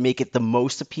things that would make it the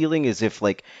most appealing is if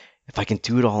I can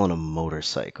do it all on a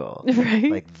motorcycle.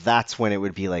 Right. Like that's when it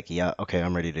would be like, yeah, okay,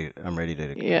 I'm ready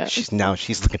to. Yeah. She's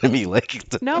looking at me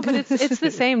like. No, but it's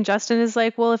the same. Justin is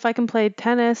like, well, if I can play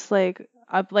tennis, like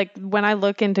when I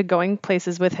look into going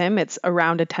places with him, it's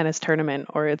around a tennis tournament,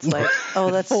 or it's like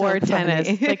that's for so tennis.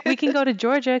 funny. Like we can go to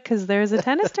Georgia because there's a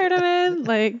tennis tournament.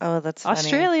 Like That's funny.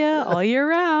 Australia all year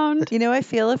round. I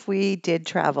feel if we did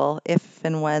travel, if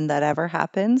and when that ever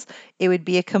happens, it would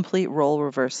be a complete role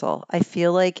reversal. I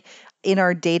feel like in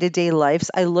our day-to-day lives,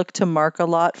 I look to Mark a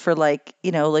lot for what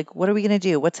are we going to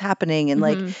do? What's happening?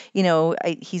 And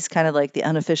he's kind of like the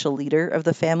unofficial leader of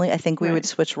the family. I think we would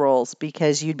switch roles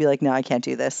because you'd be like, no, I can't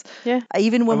do this. Yeah. I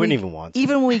wouldn't even want to.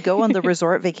 Even when we go on the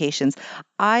resort vacations,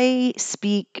 I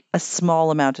speak a small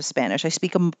amount of Spanish. I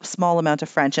speak a small amount of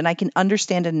French, and I can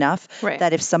understand enough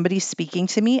that if somebody's speaking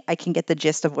to me, I can get the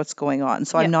gist of what's going on.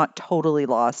 So I'm not totally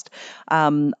lost.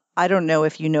 I don't know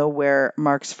if you know where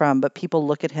Mark's from, but people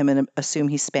look at him and assume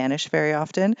he's Spanish very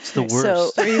often. It's the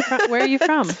worst. So, Where are you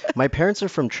from? My parents are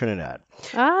from Trinidad.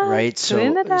 Right.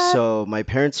 So my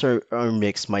parents are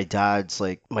mixed. My dad's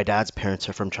parents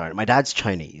are from China. My dad's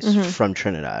Chinese from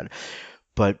Trinidad.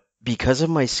 But because of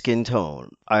my skin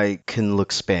tone, I can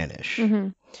look Spanish.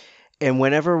 And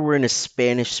whenever we're in a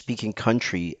Spanish-speaking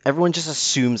country, everyone just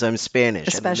assumes I'm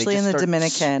Spanish, and then they Especially just in the start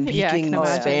Dominican. Yeah, I can speaking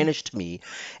imagine. Spanish to me.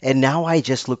 And now I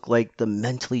just look like the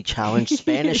mentally challenged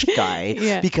Spanish guy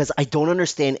Yeah. because I don't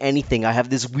understand anything. I have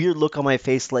this weird look on my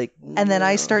face, like, And then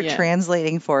I start Yeah.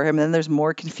 translating for him, and then there's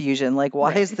more confusion. Like,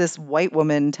 why is this white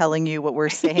woman telling you what we're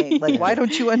saying? Like, why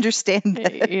don't you understand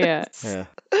this? Yeah. yeah.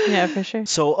 Yeah, for sure.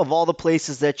 So, of all the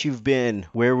places that you've been,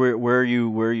 where are you?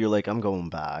 Where you're like, I'm going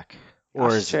back, or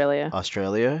Australia. is it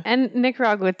Australia? And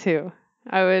Nicaragua too.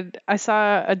 I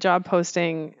saw a job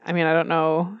posting. I mean, I don't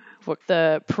know what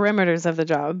the perimeters of the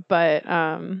job, but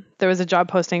there was a job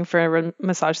posting for a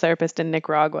massage therapist in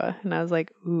Nicaragua, and I was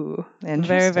like, ooh,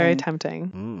 very, very Interesting.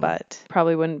 tempting, but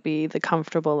probably wouldn't be the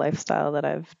comfortable lifestyle that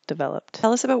I've developed.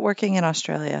 Tell us about working in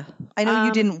Australia. I know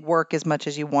you didn't work as much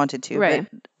as you wanted to, Right.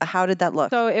 but how did that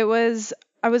look? So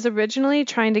I was originally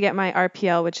trying to get my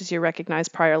RPL, which is your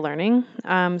recognized prior learning.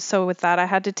 So with that, I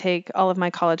had to take all of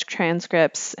my college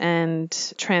transcripts and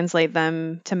translate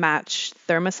them to match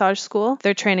their massage school.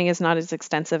 Their training is not as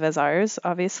extensive as ours,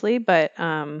 obviously, but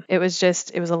it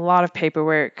was a lot of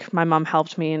paperwork. My mom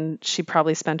helped me, and she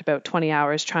probably spent about 20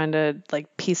 hours trying to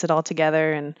like piece it all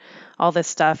together and all this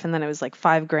stuff. And then it was like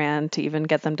 $5,000 to even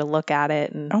get them to look at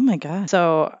it. And Oh my God.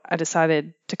 so I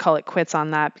decided to call it quits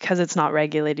on that because it's not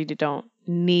regulated. You don't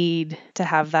need to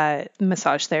have that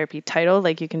massage therapy title.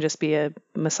 Like you can just be a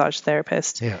massage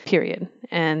therapist, period.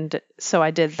 And so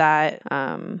I did that.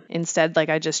 Instead, like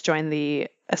I just joined the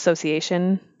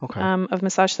Association of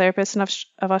Massage Therapists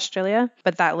of Australia,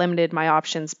 but that limited my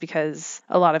options because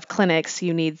a lot of clinics,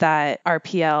 you need that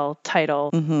RPL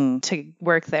title to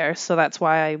work there. So that's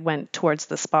why I went towards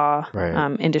the spa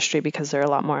industry, because they're a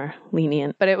lot more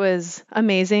lenient. But it was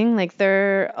amazing. Like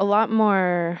they're a lot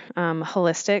more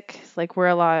holistic. Like we're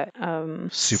a lot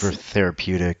Super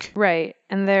therapeutic. right.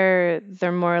 And they're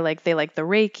more like they like the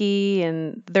Reiki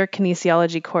and their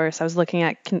kinesiology course. I was looking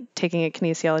at taking a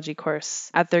kinesiology course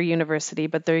at their university,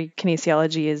 but their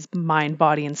kinesiology is mind,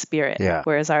 body, and spirit. Yeah.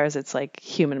 Whereas ours, it's like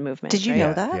human movement. Did you right?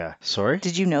 know that? Yeah. Sorry?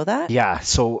 Did you know that? Yeah.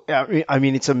 So, I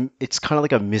mean, it's kind of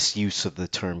like a misuse of the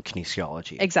term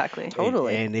kinesiology. Exactly.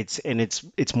 Totally. And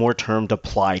it's more termed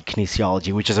applied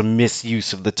kinesiology, which is a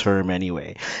misuse of the term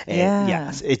anyway. And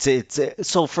Yeah. it's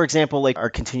so for example, like our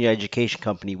continuing education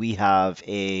company, we have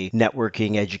a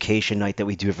networking education night that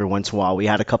we do every once in a while. We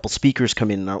had a couple speakers come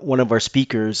in. One of our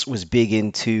speakers was big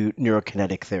into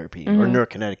neurokinetic therapy or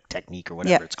neurokinetic technique or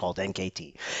whatever it's called,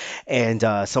 NKT. And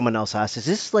someone else asked, "Is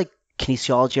this like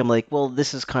kinesiology?" I'm like, well,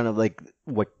 this is kind of like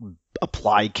what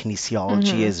applied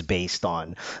kinesiology is based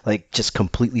on, like just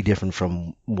completely different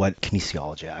from what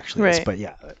kinesiology actually is. Right. But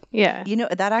yeah, Yeah. You know,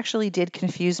 that actually did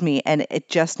confuse me, and it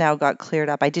just now got cleared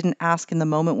up. I didn't ask in the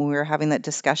moment when we were having that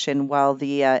discussion while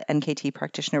the NKT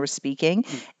practitioner was speaking,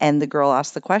 and the girl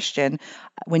asked the question.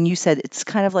 When you said it's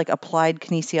kind of like applied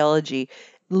kinesiology,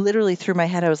 literally through my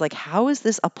head, I was like, how is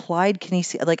this applied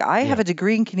kinesiology? Like, I have a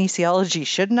degree in kinesiology.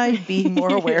 Shouldn't I be more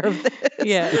aware of this?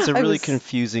 Yeah. it's a I really was-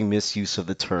 confusing misuse of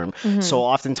the term. So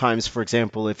oftentimes, for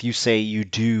example, if you say you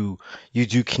do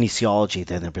kinesiology,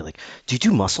 then they'll be like, do you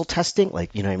do muscle testing?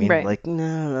 Like, you know what I mean? Right. Like,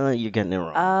 no, you're getting it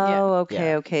wrong. Oh, okay,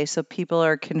 Yeah. okay. So people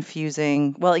are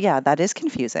confusing. Well, yeah, that is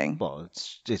confusing. Well,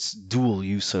 it's dual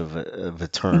use of a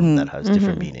term that has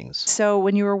different meanings. So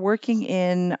when you were working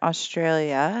in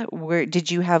Australia,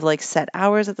 did you have like set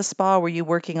hours at the spa? Were you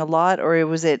working a lot, or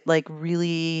was it like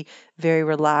really very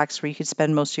relaxed where you could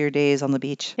spend most of your days on the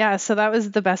beach? Yeah, so that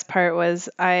was the best part. Was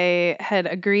I had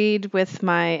agreed with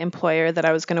my employer that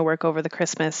I was going to work over the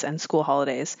Christmas and school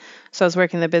holidays. So I was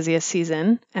working the busiest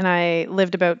season, and I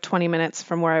lived about 20 minutes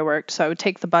from where I worked. So I would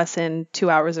take the bus in 2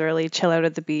 hours early, chill out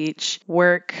at the beach,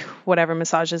 work whatever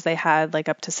massages they had, like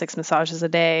up to 6 massages a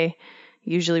day.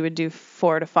 Usually would do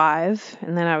 4 to 5,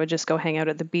 and then I would just go hang out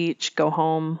at the beach, go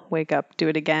home, wake up, do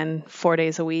it again, 4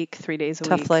 days a week, 3 days a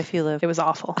week. Tough life you live. It was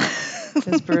awful. It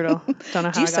was brutal. Don't know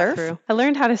how you I got surf? through. I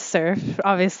learned how to surf,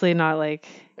 obviously not like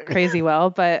crazy well,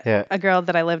 but Yeah. a girl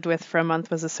that I lived with for a month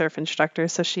was a surf instructor,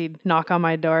 so she'd knock on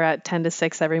my door at 10 to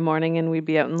 6 every morning, and we'd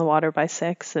be out in the water by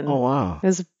 6, and Oh, wow. it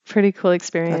was a pretty cool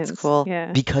experience. That's cool.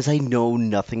 Yeah. Because I know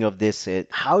nothing of this,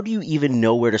 how do you even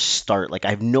know where to start? Like, I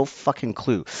have no fucking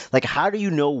clue. Like, how do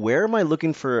you know where am I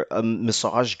looking for a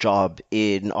massage job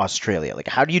in Australia? Like,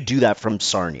 how do you do that from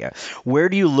Sarnia? Where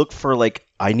do you look for, like,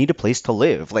 I need a place to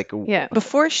live? Like, Yeah.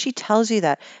 Before she tells you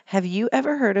that, have you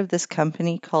ever heard of this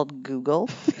company called Google?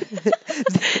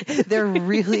 They're a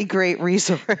really great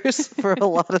resource for a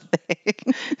lot of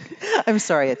things. I'm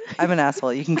sorry, I'm an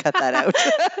asshole. You can cut that out.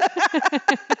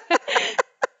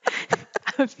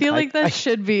 I feel like that I-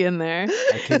 should be in there.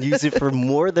 I can use it for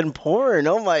more than porn.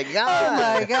 Oh my Oh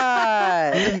god. my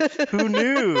God. Who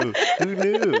knew? Who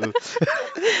knew?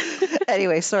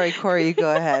 Anyway, sorry, Corey, you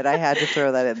go ahead. I had to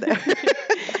throw that in there.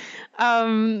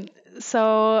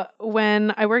 So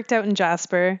when I worked out in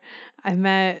Jasper, I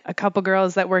met a couple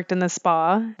girls that worked in the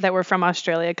spa that were from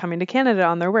Australia coming to Canada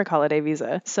on their work holiday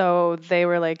visa. So they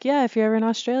were like, yeah, if you're ever in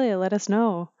Australia, let us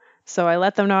know. So I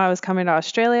let them know I was coming to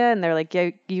Australia, and they're like, yeah,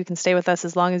 you can stay with us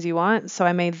as long as you want. So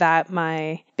I made that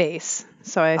my base.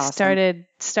 So I Awesome.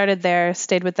 started there,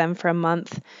 stayed with them for a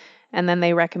month, and then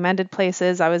they recommended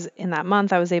places. I was in that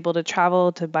month, I was able to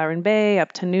travel to Byron Bay,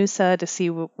 up to Noosa to see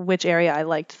which area I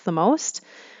liked the most.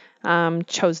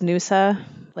 Chose Noosa,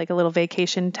 like a little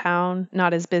vacation town,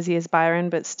 not as busy as Byron,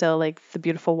 but still like the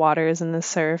beautiful waters and the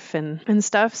surf and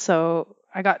stuff. So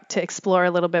I got to explore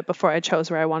a little bit before I chose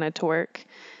where I wanted to work.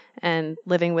 And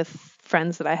living with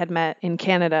friends that I had met in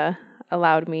Canada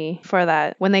allowed me for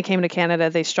that. When they came to Canada,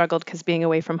 they struggled because being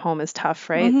away from home is tough,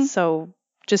 right? Mhm. So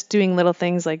just doing little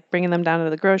things like bringing them down to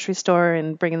the grocery store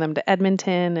and bringing them to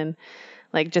Edmonton and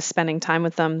like just spending time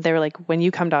with them. They were like, when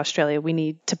you come to Australia, we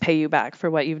need to pay you back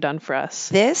for what you've done for us.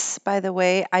 This, by the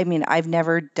way, I mean, I've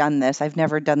never done this. I've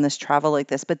never done this travel like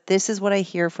this, but this is what I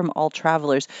hear from all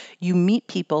travelers. You meet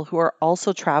people who are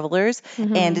also travelers,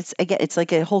 and it's again, it's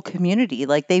like a whole community.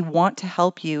 Like they want to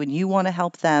help you, and you want to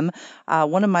help them.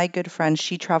 One of my good friends,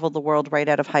 she traveled the world right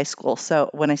out of high school. So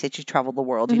when I say she traveled the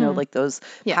world, you know, like those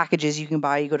Yeah. packages you can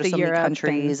buy. You go to The so many Europe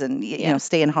countries, and yeah.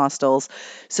 stay in hostels.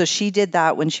 So she did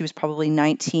that when she was probably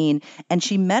 19, and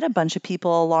she met a bunch of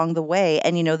people along the way,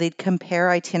 and they'd compare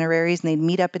itineraries and they'd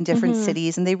meet up in different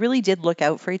cities, and they really did look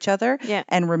out for each other Yeah.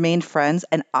 and remained friends.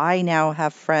 And I now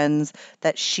have friends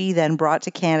that she then brought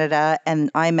to Canada,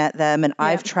 and I met them, and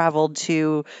I've traveled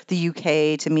to the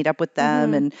UK to meet up with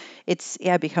them, and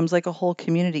it becomes like a whole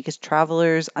community because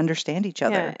travelers understand each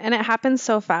other. Yeah, and it happens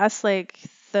so fast. Like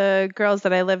the girls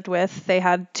that I lived with, they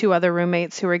had two other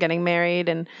roommates who were getting married,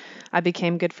 and I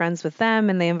became good friends with them,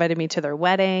 and they invited me to their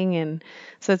wedding. And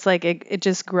so it's like it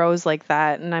just grows like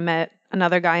that. And I met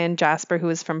another guy in Jasper who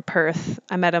was from Perth.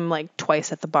 I met him like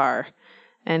twice at the bar.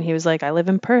 And he was like, I live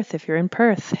in Perth. If you're in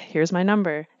Perth, here's my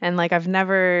number. And like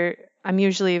I'm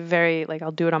usually very like,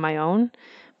 I'll do it on my own.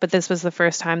 But this was the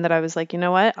first time that I was like, you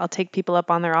know what? I'll take people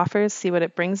up on their offers, see what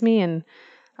it brings me. And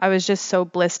I was just so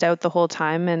blissed out the whole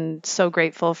time and so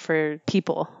grateful for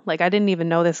people. Like I didn't even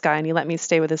know this guy, and he let me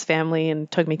stay with his family and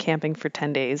took me camping for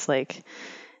 10 days. Like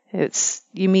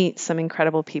you meet some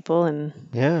incredible people, and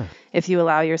Yeah. if you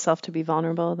allow yourself to be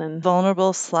vulnerable, then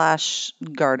Vulnerable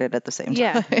 / guarded at the same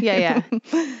time. yeah.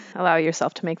 Allow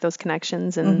yourself to make those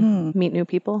connections and meet new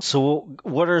people. So,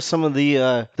 what are some of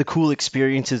the cool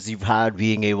experiences you've had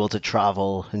being able to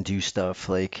travel and do stuff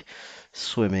like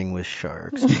swimming with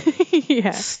sharks,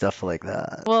 Yeah. stuff like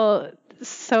that? Well,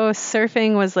 so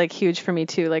surfing was like huge for me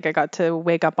too. Like I got to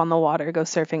wake up on the water, go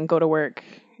surfing, go to work,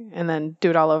 and then do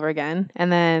it all over again.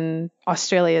 And then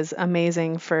Australia is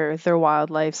amazing for their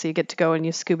wildlife. So you get to go and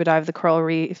you scuba dive the coral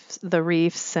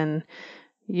reefs, and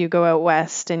you go out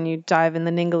west and you dive in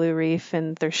the Ningaloo Reef,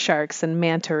 and there's sharks and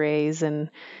manta rays, and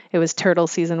it was turtle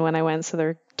season when I went, so there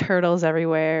are turtles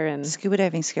everywhere. And Scuba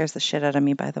diving scares the shit out of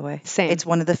me, by the way. Same. It's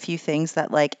one of the few things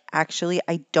that like actually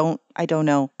I don't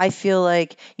know. I feel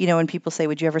like, when people say,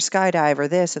 would you ever skydive or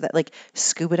this or that, like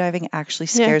scuba diving actually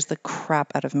scares the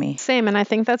crap out of me. Same, and I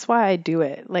think that's why I do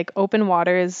it. Like open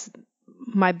water is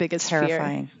my biggest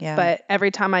Terrifying. fear. Yeah. But every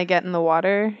time I get in the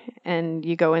water and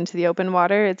you go into the open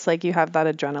water, it's like you have that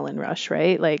adrenaline rush,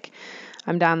 right? Like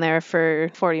I'm down there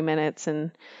for 40 minutes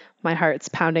and my heart's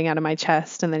pounding out of my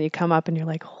chest, and then you come up and you're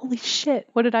like, holy shit,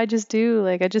 what did I just do?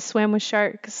 Like I just swam with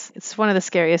sharks. It's one of the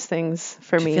scariest things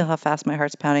for me. I feel how fast my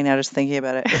heart's pounding now just thinking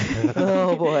about it.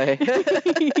 Oh boy.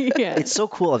 Yeah. It's so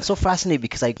cool. I'm so fascinated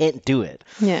because I can't do it,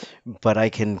 Yeah. but I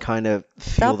can kind of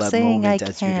feel Stop that saying moment I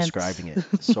as you're can't. describing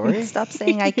it. Sorry? Stop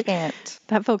saying I can't.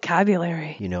 That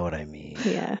vocabulary. You know what I mean.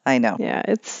 Yeah. I know. Yeah.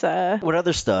 It's What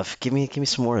other stuff? Give me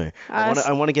some more.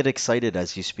 I want to get excited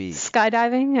as you speak.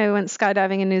 skydiving. I went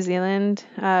skydiving in New Zealand,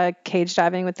 cage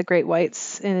diving with the great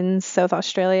whites in South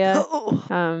Australia.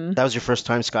 That was your first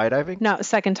time skydiving? No,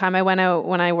 second time I went out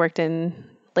when I worked in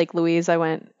Lake Louise. I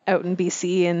went out in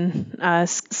BC and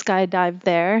skydived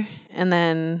there, and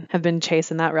then have been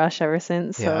chasing that rush ever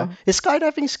since. Yeah. So Is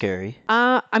skydiving scary?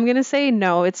 I'm gonna say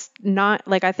no. It's not.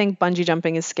 Like I think bungee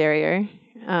jumping is scarier.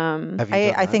 Have you done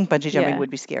I that? think bungee jumping Yeah. would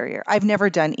be scarier. I've never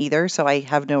done either, so I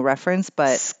have no reference,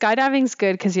 but Skydiving's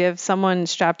good because you have someone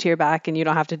strapped to your back and you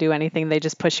don't have to do anything. They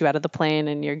just push you out of the plane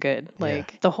and you're good.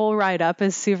 Like the whole ride up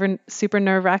is super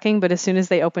nerve wracking, but as soon as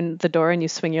they open the door and you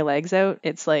swing your legs out,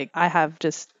 it's like I have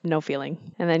just no feeling.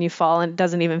 And then you fall and it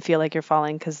doesn't even feel like you're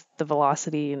falling because the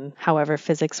velocity and however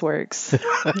physics works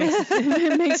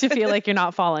it makes you feel like you're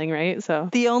not falling, right? So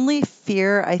the only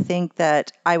fear I think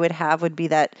that I would have would be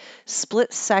that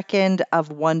split second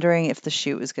of wondering if the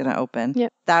chute was going to open.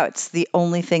 Yep. That's the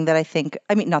only thing that I think,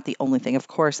 I mean, not the only thing, of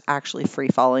course, actually free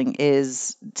falling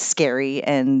is scary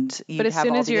and you but as have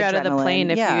soon all as the you're out of the plane,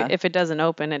 adrenaline. if it doesn't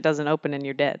open, it doesn't open and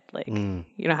you're dead. Like you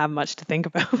don't have much to think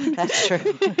about. That's true.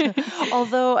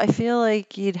 Although I feel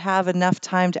like you'd have enough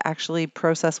time to actually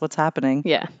process what's happening.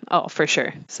 Yeah. Oh, for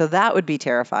sure. So that would be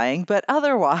terrifying. But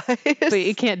otherwise, But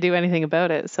you can't do anything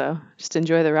about it. So just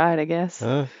enjoy the ride, I guess.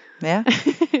 yeah.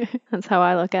 That's how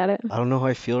I look at it. I don't know how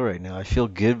I feel right now. I feel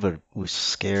good, but we're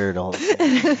scared all the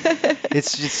time.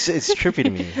 It's trippy to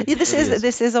me. Yeah,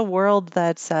 this is a world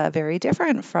that's very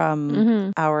different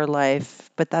from our life,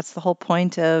 but that's the whole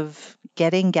point of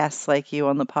getting guests like you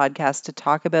on the podcast to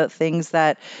talk about things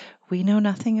that we know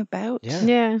nothing about. Yeah.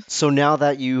 Yeah. So now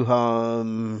that you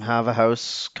have a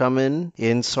house coming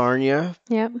in Sarnia,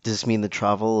 Yep. does this mean the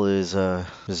travel is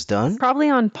done? Probably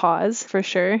on pause for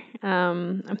sure.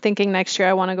 I'm thinking next year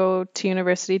I want to go to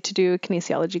university to do a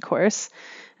kinesiology course.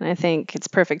 And I think it's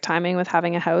perfect timing with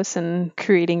having a house and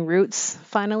creating roots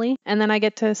finally. And then I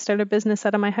get to start a business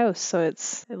out of my house. So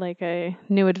it's like a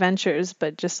new adventures,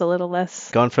 but just a little less.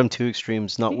 Gone from two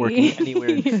extremes, not working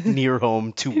anywhere near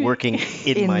home to working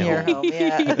in my your home. home.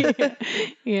 Yeah.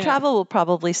 Yeah. Travel will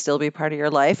probably still be part of your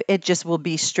life. It just will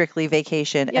be strictly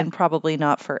vacation and probably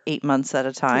not for 8 months at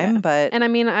a time. Yeah. But And I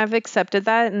mean, I've accepted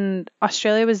that. And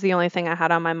Australia was the only thing I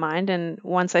had on my mind. And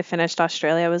once I finished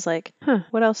Australia, I was like,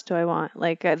 what else do I want?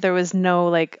 Like, there was no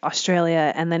like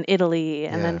Australia and then Italy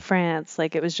and then France.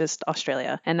 Like, it was just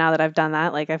Australia. And now that I've done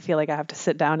that, like, I feel like I have to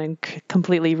sit down and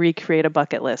completely recreate a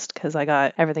bucket list because I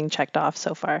got everything checked off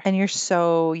so far. and you're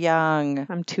so young.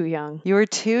 I'm too young. You were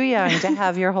too young to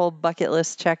have your whole bucket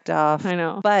list checked off. I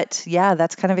know. But yeah,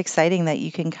 that's kind of exciting that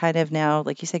you can kind of now,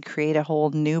 like you said, create a whole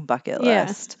new bucket Yeah.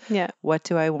 list. Yeah. What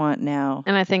do I want now?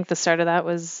 And I think the start of that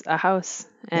was a house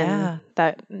and Yeah.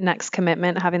 that next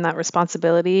commitment, having that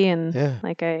responsibility. And Yeah.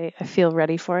 like, I feel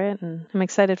ready for it and I'm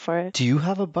excited for it. Do you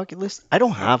have a bucket list? I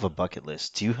don't have a bucket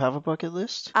list. Do you have a bucket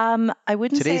list? I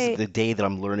wouldn't Today's say the day that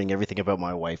I'm learning everything about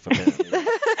my wife, apparently.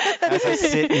 As I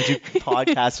sit and do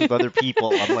podcasts with other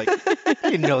people, I'm like, I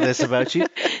didn't know this about you.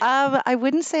 I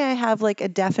wouldn't say I have like a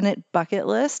definite bucket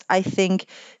list. I think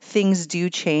things do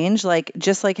change. Like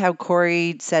just like how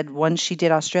Corey said once she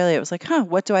did Australia, it was like,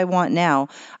 what do I want now?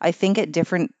 I think at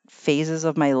different phases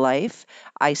of my life,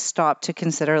 I stopped to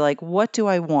consider like, what do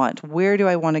I want? Where do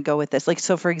I want to go with this? Like,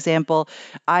 so for example,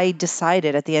 I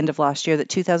decided at the end of last year that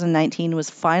 2019 was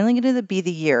finally going to be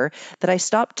the year that I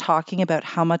stopped talking about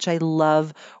how much I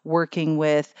love working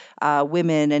with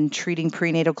women and treating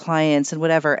prenatal clients and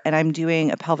whatever. And I'm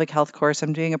doing a pelvic health course.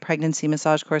 I'm doing a pregnancy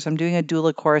massage course. I'm doing a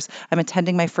doula course. I'm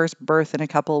attending my first birth in a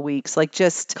couple of weeks. Like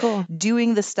just Cool.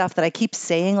 doing the stuff that I keep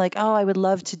saying, like, oh, I would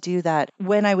love to do that.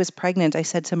 When I was pregnant, I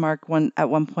said to Mark at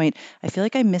one point, I feel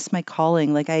like I miss my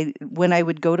calling. Like when I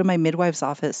would go to my midwife's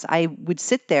office, I would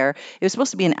sit there. It was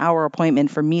supposed to be an hour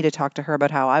appointment for me to talk to her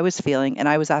about how I was feeling. And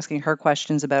I was asking her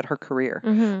questions about her career.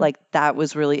 Like that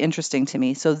was really interesting to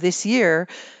me. So this year,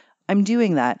 I'm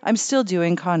doing that. I'm still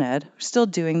doing Con Ed, still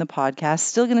doing the podcast,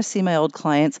 still going to see my old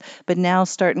clients, but now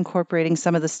start incorporating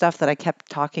some of the stuff that I kept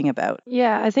talking about.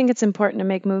 Yeah, I think it's important to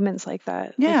make movements like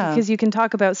that. Yeah. Because you can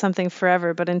talk about something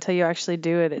forever, but until you actually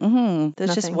do it,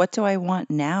 There's just, nothing. what do I want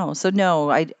now? So no,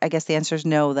 I guess the answer is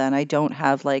no then. I don't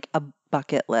have like a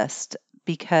bucket list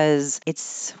because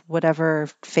it's whatever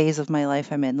phase of my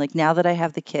life I'm in. Like now that I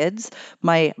have the kids,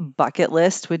 my bucket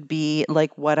list would be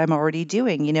like what I'm already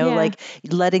doing, Yeah. like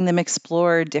letting them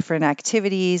explore different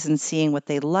activities and seeing what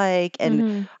they like.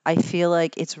 And I feel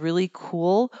like it's really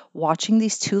cool watching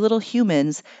these two little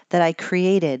humans that I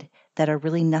created that are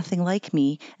really nothing like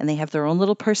me, and they have their own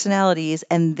little personalities,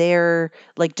 and they're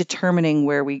like determining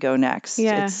where we go next.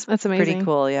 Yeah, It's that's pretty amazing.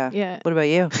 cool. Yeah. Yeah. What about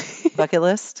you? Bucket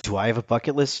list? Do I have a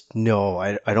bucket list? No,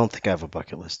 I don't think I have a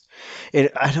bucket list.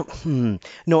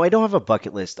 No, I don't have a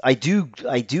bucket list. I do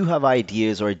have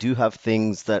ideas, or I do have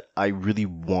things that I really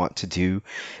want to do,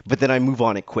 but then I move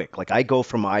on it quick. Like I go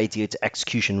from idea to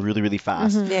execution really, really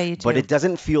fast. Yeah, you do. But it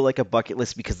doesn't feel like a bucket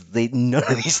list because none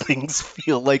of these things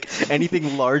feel like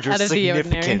anything large or out of the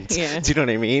ordinary. significant. Yeah. Do you know what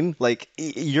I mean? Like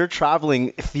your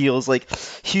traveling feels like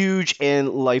huge and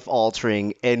life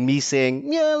altering, and me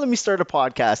saying, "Yeah, let me start a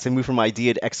podcast and move from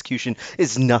idea to execution"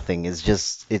 is nothing. It's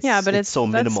just Yeah, but it's so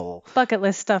that's minimal. bucket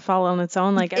list stuff all on its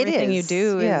own. Like It everything you is,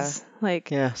 do yeah. is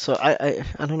like Yeah, so I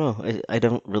don't know. I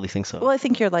don't really think so. Well, I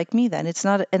think you're like me then. It's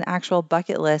not an actual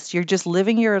bucket list. You're just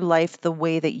living your life the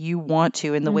way that you want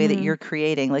to and the way that you're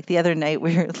creating. Like the other night,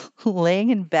 we were laying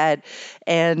in bed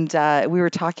and we were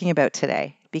talking about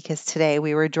today. Because today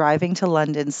we were driving to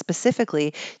London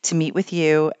specifically to meet with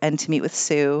you and to meet with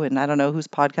Sue. And I don't know whose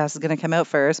podcast is going to come out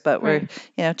first, but we're,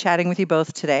 chatting with you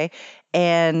both today.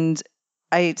 And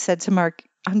I said to Mark,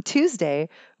 on Tuesday,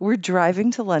 we're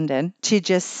driving to London to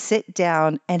just sit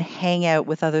down and hang out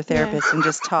with other therapists and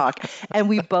just talk. And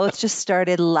we both just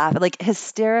started laughing, like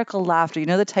hysterical laughter. You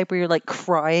know, the type where you're like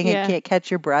crying and can't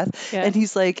catch your breath. Yeah. And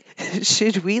he's like,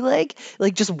 should we like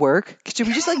just work? Should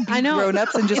we just like be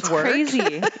grown-ups and just work?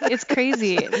 Crazy. It's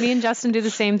crazy. Me and Justin do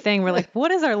the same thing. We're like, what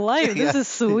is our life? This is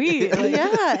sweet. Like,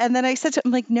 Yeah. And then I said to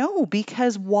him, like, no,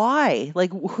 because why?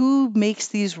 Like, who makes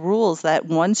these rules that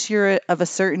once you're of a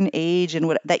certain age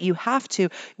and that you have to,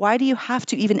 why do you have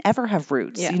to even ever have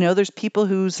roots? Yeah. You know, there's people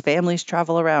whose families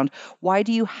travel around. Why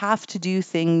do you have to do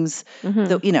things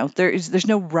that, there's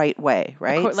no right way,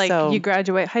 right? Like you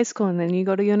graduate high school and then you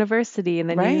go to university and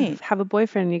then you have a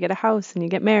boyfriend and you get a house and you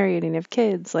get married and you have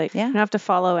kids. Like you don't have to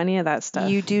follow any of that stuff.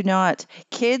 You do not.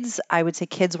 Kids, I would say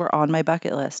kids were on my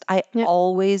bucket list. I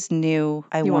always knew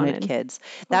I wanted kids.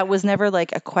 That was never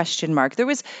like a question mark. There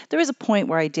was a point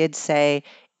where I did say,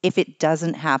 if it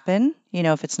doesn't happen,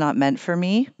 if it's not meant for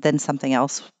me, then something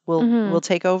else will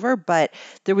take over. But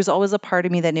there was always a part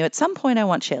of me that knew at some point I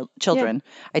want children.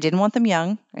 I didn't want them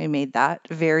young. I made that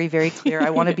very, very clear. I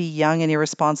want to be young and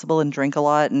irresponsible and drink a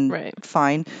lot and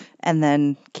fine. And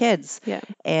then kids. Yeah.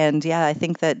 And I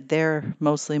think that they're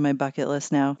mostly my bucket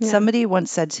list now. Yeah. Somebody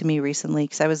once said to me recently,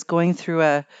 because I was going through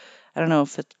I don't know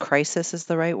if crisis is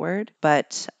the right word,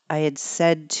 but I had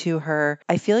said to her,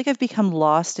 I feel like I've become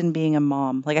lost in being a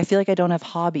mom. Like, I feel like I don't have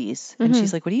hobbies. And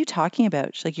she's like, what are you talking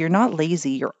about? She's like, you're not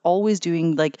lazy. You're always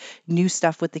doing like new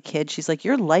stuff with the kids. She's like,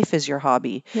 your life is your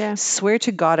hobby. Yeah. Swear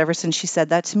to God, ever since she said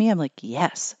that to me, I'm like,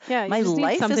 yes. Yeah. My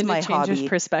life is my hobby. Your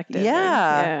perspective.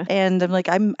 Yeah. And I'm like,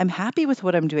 I'm happy with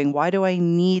what I'm doing. Why do I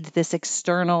need this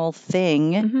external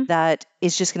thing that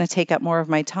is just going to take up more of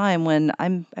my time when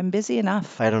I'm busy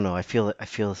enough? I don't know. I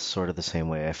feel sort of the same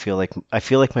way. I feel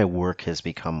like my work has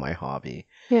become my hobby.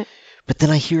 Yeah. But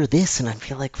then I hear this and I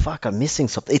feel like, fuck, I'm missing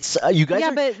something. It's you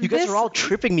guys are all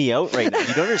tripping me out right now.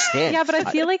 You don't understand. Yeah, but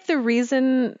I feel like the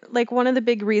reason, like one of the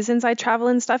big reasons I travel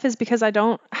and stuff is because I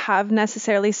don't have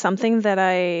necessarily something that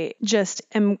I just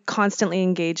am constantly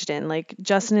engaged in. Like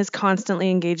Justin is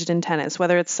constantly engaged in tennis,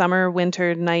 whether it's summer,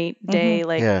 winter, night,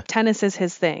 day, tennis is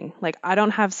his thing. Like I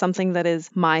don't have something that is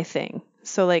my thing.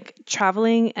 So like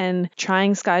traveling and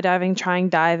trying skydiving, trying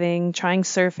diving, trying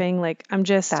surfing, like I'm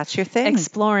just that's your thing.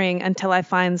 Exploring until I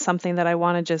find something that I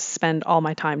want to just spend all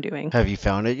my time doing. Have you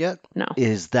found it yet? No.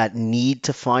 Is that need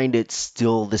to find it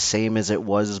still the same as it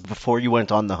was before you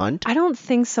went on the hunt? I don't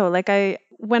think so. Like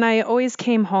when I always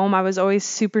came home, I was always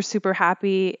super, super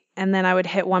happy. And then I would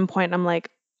hit one point and I'm like,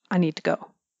 I need to go.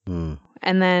 And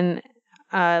then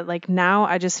like now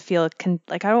I just feel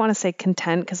I don't want to say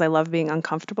content because I love being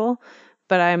uncomfortable.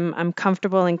 But I'm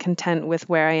comfortable and content with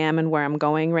where I am and where I'm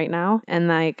going right now. And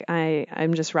like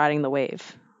I'm just riding the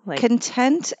wave. Like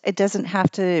content, it doesn't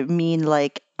have to mean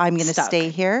like I'm going to stay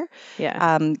here.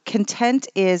 Yeah. Content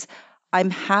is I'm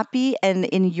happy. And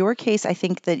in your case, I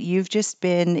think that you've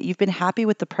been happy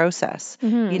with the process.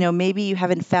 Maybe you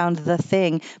haven't found the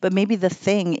thing, but maybe the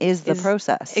thing is the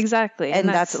process. Exactly. And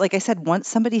that's like I said, once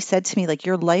somebody said to me, like,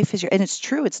 your life is and it's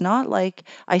true. It's not like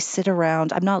I sit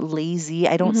around. I'm not lazy.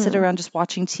 I don't sit around just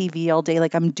watching TV all day.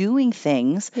 Like I'm doing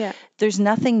things. Yeah. There's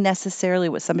nothing necessarily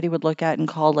what somebody would look at and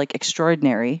call like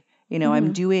extraordinary.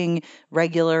 I'm doing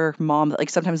regular mom.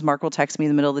 Like sometimes Mark will text me in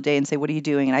the middle of the day and say, what are you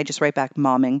doing? And I just write back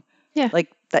momming. Yeah.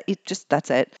 Like that, that's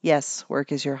it. Yes,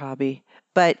 work is your hobby.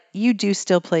 But you do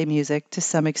still play music to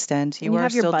some extent. You are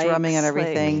still drumming and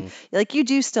everything. Like you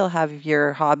do still have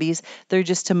your hobbies. They're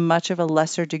just to much of a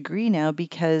lesser degree now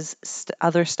because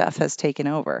other stuff has taken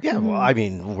over. Yeah, well, I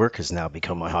mean, work has now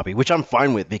become my hobby, which I'm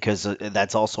fine with because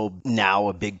that's also now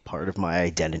a big part of my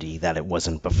identity that it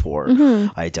wasn't before.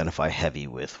 I identify heavy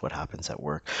with what happens at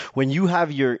work. When you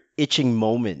have your itching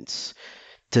moments,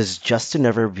 does Justin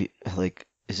ever be like,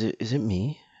 is it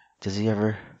me? Does he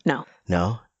ever? No.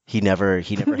 No? he never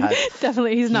has.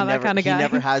 Definitely, he's not that never, kind of he guy.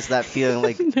 never has that feeling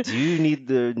like,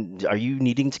 are you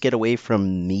needing to get away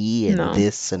from me and No.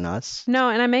 this and us? No,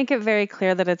 and I make it very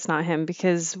clear that it's not him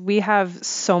because we have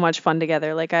so much fun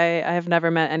together. Like I have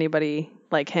never met anybody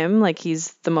like him. Like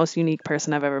he's the most unique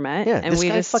person I've ever met. Yeah, and this we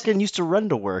guy just fucking used to run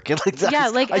to work. And like that, yeah,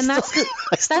 like, I and still,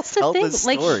 that's that's the thing. This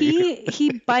Like story.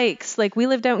 he bikes. Like we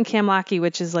lived out in Kamlaki,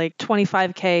 which is like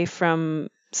 25K from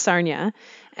Sarnia.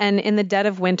 And in the dead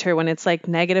of winter, when it's like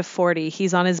 -40,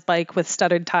 he's on his bike with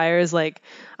stuttered tires. Like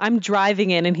I'm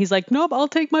driving in, and he's like, "Nope, I'll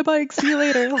take my bike. See you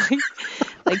later."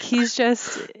 Like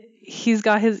he's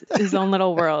got his own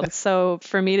little world. So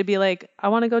for me to be like, I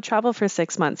want to go travel for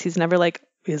 6 months, he's never like,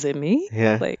 is it me?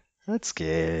 Yeah. Like, That's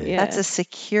good. yeah. That's a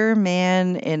secure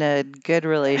man in a good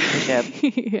relationship.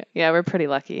 Yeah, we're pretty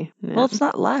lucky. Yeah. Well, it's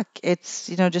not luck. It's,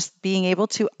 just being able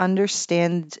to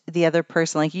understand the other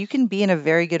person. Like you can be in a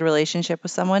very good relationship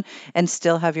with someone and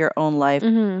still have your own life.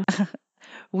 Mhm.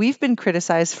 We've been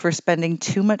criticized for spending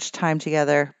too much time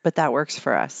together, but that works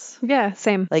for us. Yeah,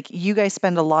 same. Like you guys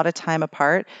spend a lot of time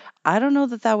apart. I don't know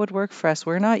that would work for us.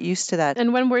 We're not used to that.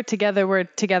 And when we're together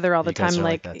all the You guys time. are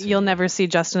like Like that too, you'll yeah. never see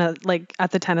Justin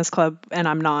at the tennis club, and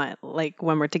I'm not. Like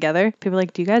when we're together, people are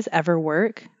like, "Do you guys ever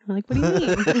work?" I'm like, "What do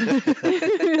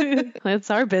you mean?"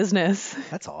 It's our business.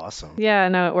 That's awesome. Yeah,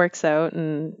 no, it works out,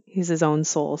 and he's his own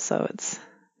soul, so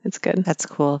it's good. That's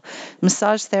cool.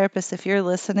 Massage therapists, if you're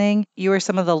listening, you are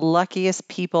some of the luckiest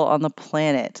people on the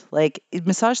planet. Like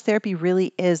massage therapy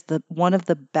really is one of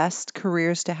the best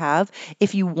careers to have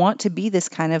if you want to be this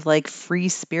kind of like free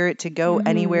spirit to go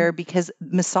anywhere, because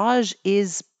massage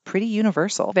is pretty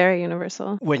universal. Very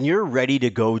universal. When you're ready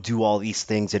to go do all these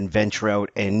things and venture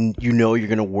out and you know you're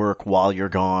going to work while you're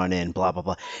gone and blah, blah,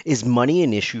 blah, is money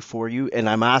an issue for you? And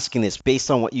I'm asking this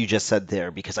based on what you just said there,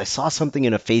 because I saw something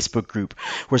in a Facebook group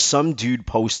where some dude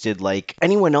posted like,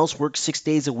 anyone else works 6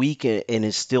 days a week and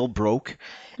is still broke?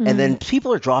 And then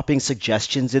people are dropping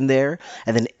suggestions in there.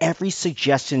 And then every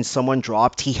suggestion someone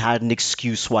dropped, he had an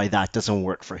excuse why that doesn't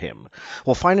work for him.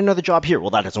 Well, find another job here.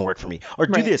 Well, that doesn't work for me. Or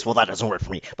do Right. this. Well, that doesn't work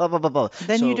for me. Blah, blah, blah, blah.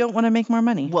 Then you don't want to make more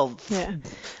money. Well, Yeah.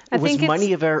 I was think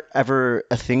money ever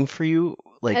a thing for you?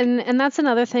 Like, and that's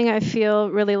another thing I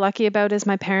feel really lucky about is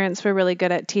my parents were really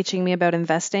good at teaching me about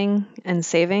investing and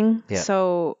saving. Yeah.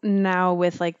 So now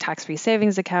with like tax-free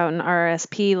savings account and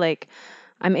RRSP, like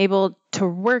I'm able to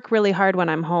work really hard when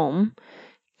I'm home,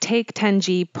 take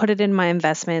 10G, put it in my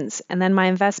investments, and then my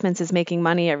investments is making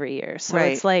money every year. So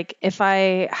Right. it's like if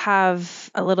I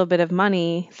have a little bit of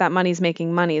money, that money's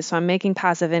making money. So I'm making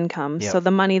passive income. Yeah. So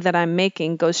the money that I'm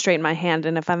making goes straight in my hand.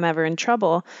 And if I'm ever in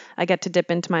trouble, I get to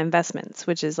dip into my investments,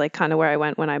 which is like kind of where I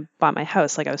went when I bought my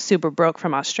house. Like I was super broke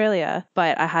from Australia,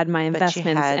 but I had my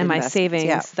investments had and my investments, savings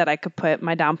yeah. that I could put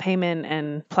my down payment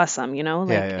and plus some, Like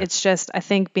Yeah. it's just, I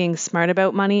think being smart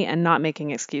about money and not making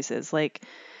excuses. Like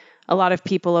a lot of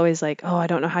people always like, oh, I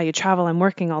don't know how you travel. I'm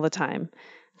working all the time.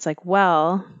 It's like,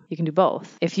 well, you can do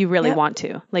both if you really Yeah. want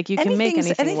to. Like you can make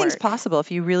anything anything's work. possible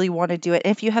if you really want to do it,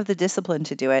 if you have the discipline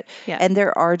to do it. Yeah. And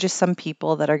there are just some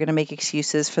people that are going to make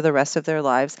excuses for the rest of their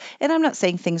lives. And I'm not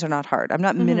saying things are not hard. I'm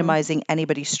not minimizing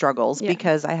anybody's struggles, Yeah.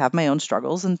 because I have my own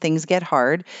struggles and things get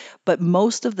hard. But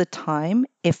most of the time,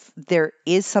 if there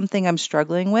is something I'm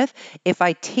struggling with, if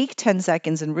I take 10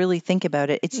 seconds and really think about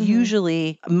it, it's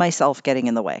usually myself getting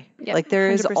in the way. Yep, Like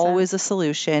there is 100%. always a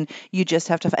solution. You just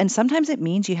have to, and sometimes it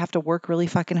means you have to work really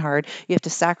fucking hard. You have to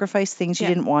sacrifice things you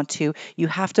Yeah. didn't want to. You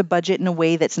have to budget in a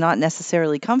way that's not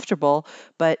necessarily comfortable,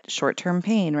 but short-term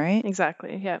pain, right?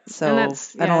 Exactly. Yeah. So and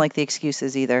that's, I don't like the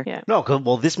excuses either. Yeah. no,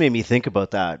 well, this made me think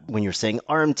about that when you're saying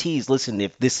RMTs. Listen,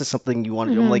 if this is something you want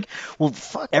to do, I'm like, well,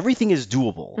 fuck, everything is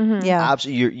doable. Yeah.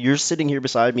 Absolutely. You're sitting here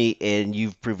beside me, and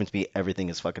you've proven to me everything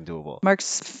is fucking doable.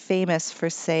 Mark's famous for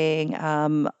saying,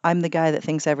 I'm the guy that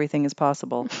thinks everything is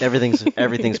possible.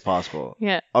 Everything's possible.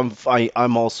 Yeah.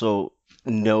 I'm also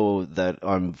know that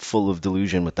I'm full of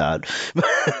delusion with that.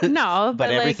 No, but but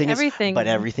like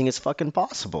everything is fucking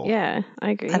possible. Yeah,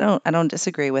 I agree. I don't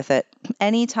disagree with it.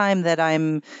 Anytime that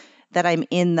I'm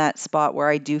in that spot where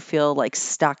I do feel like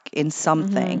stuck in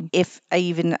something, if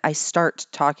I start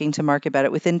talking to Mark about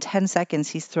it, within 10 seconds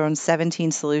he's thrown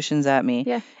 17 solutions at me.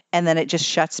 Yeah. And then it just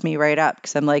shuts me right up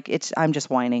because I'm like, I'm just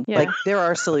whining. Yeah. Like there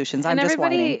are solutions. I'm And just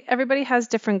whining. everybody has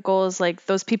different goals. Like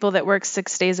those people that work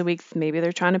 6 days a week, maybe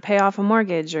they're trying to pay off a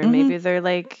mortgage, or maybe they're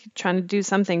like trying to do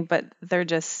something, but they're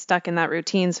just stuck in that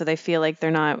routine. So they feel like they're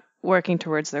not working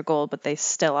towards their goal, but they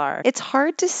still are. It's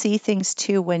hard to see things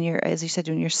too when you're, as you said,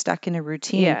 when you're stuck in a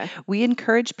routine. Yeah. We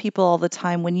encourage people all the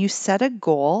time, when you set a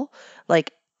goal,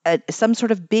 like some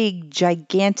sort of big,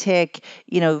 gigantic,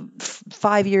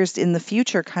 5 years in the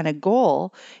future kind of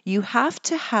goal, you have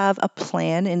to have a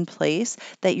plan in place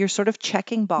that you're sort of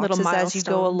checking Little boxes as you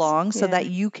go milestones. along so Yeah. that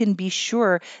you can be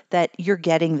sure that you're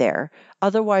getting there.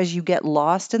 Otherwise, you get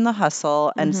lost in the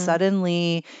hustle and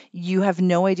suddenly you have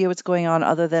no idea what's going on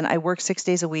other than I work 6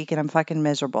 days a week and I'm fucking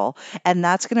miserable. And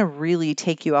that's going to really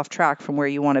take you off track from where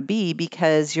you want to be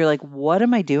because you're like, what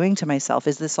am I doing to myself?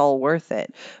 Is this all worth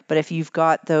it? But if you've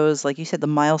got those, like you said, the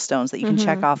milestones that you can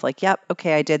check off, like, yep,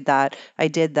 okay, I did that,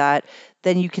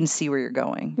 then you can see where you're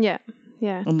going. Yeah.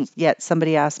 Yeah. And yet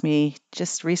somebody asked me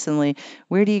just recently,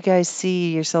 where do you guys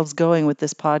see yourselves going with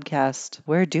this podcast?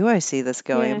 Where do I see this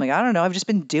going? Yeah. I'm like, I don't know. I've just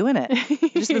been doing it.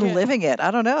 I've just been living it. I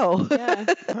don't know. Yeah.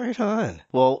 Right on.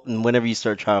 Well, whenever you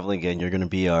start traveling again, you're going to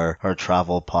be our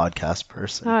travel podcast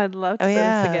person. Oh, I'd love to Oh, do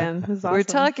yeah. this again. This is awesome. We're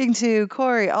talking to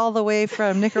Corey all the way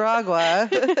from Nicaragua.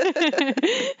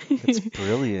 It's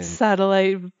brilliant.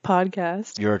 Satellite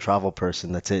podcast. You're a travel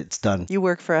person. That's it. It's done. You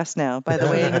work for us now, by the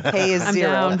way. Your pay is I'm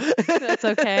zero. down. That's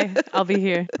okay. I'll be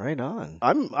here. Right on.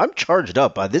 I'm charged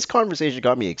up. This conversation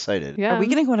got me excited. Yeah. Are we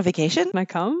going to go on a vacation? Can I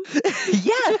come?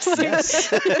 Yes. Yes.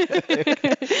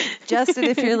 Justin,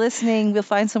 if you're listening, we'll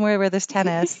find somewhere where there's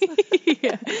tennis.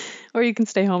 Yeah. Or you can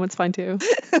stay home. It's fine too.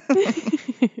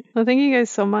 Well, thank you guys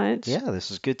so much. Yeah,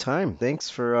 this is good time. Thanks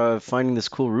for finding this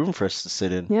cool room for us to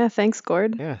sit in. Yeah. Thanks,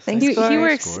 Gord. Yeah. Thanks, He Gord.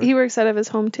 works out of his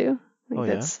home too. Like Oh,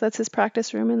 yeah? that's his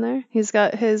practice room in there. He's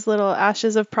got his little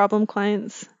ashes of problem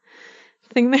clients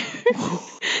thing there.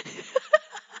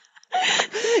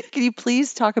 Can you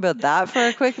please talk about that for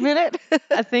a quick minute?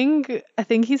 I think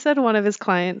he said one of his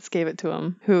clients gave it to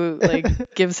him who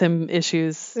like gives him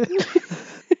issues.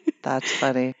 That's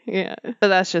funny. Yeah. But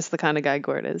that's just the kind of guy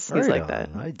Gord is. He's Right like that.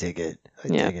 on. I dig it. I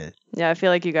Yeah. dig it. Yeah, I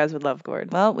feel like you guys would love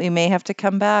Gord. Well, we may have to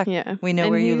come back. Yeah. We know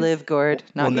And where you he's- live, Gord.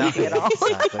 Not Well, me at all.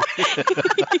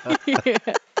 Exactly.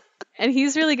 Yeah. And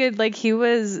he's really good. Like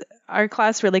our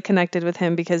class really connected with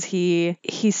him because he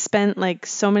spent like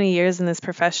so many years in this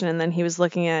profession, and then he was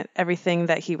looking at everything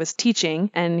that he was teaching,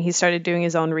 and he started doing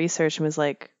his own research and was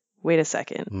like, wait a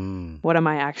second, what am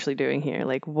I actually doing here?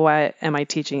 Like, what am I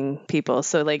teaching people?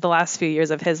 So like the last few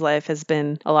years of his life has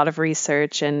been a lot of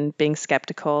research and being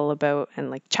skeptical about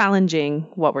and like challenging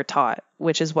what we're taught,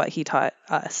 which is what he taught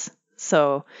us.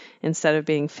 So instead of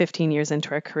being 15 years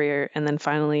into our career and then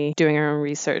finally doing our own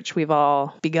research, we've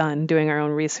all begun doing our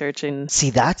own research. And See,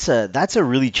 that's a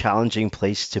really challenging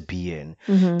place to be in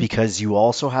because you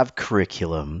also have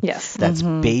curriculum yes, that's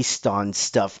based on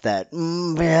stuff that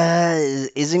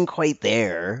isn't quite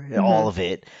there, all of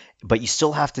it, but you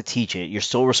still have to teach it. You're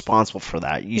still responsible for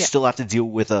that. You still have to deal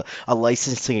with a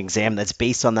licensing exam that's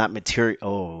based on that material.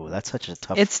 Oh, that's such a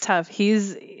tough. it's tough.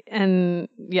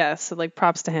 So like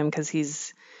props to him because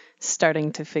he's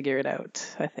starting to figure it out,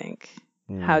 I think.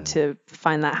 How to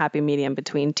find that happy medium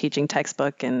between teaching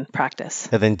textbook and practice.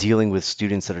 And then dealing with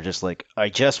students that are just like, I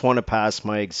just want to pass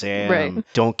my exam. Right.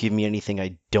 Don't give me anything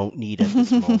I don't need at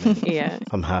this moment. Yeah.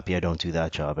 I'm happy I don't do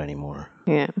that job anymore.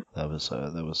 Yeah. That was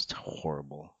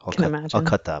horrible. Can imagine. I'll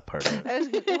cut that part out.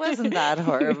 It wasn't that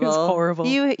horrible. It was horrible.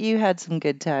 You had some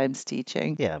good times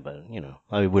teaching. Yeah, but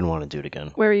I wouldn't want to do it again.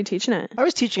 Where were you teaching it? I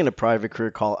was teaching in a private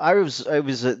career college. There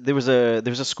was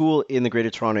a school in the Greater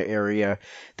Toronto area.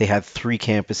 They had 3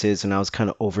 campuses, and I was kind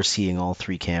of overseeing all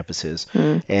 3 campuses.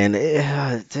 And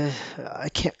I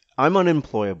can't. I'm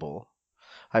unemployable.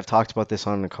 I've talked about this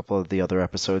on a couple of the other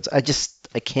episodes. I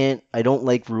can't. I don't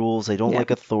like rules. I don't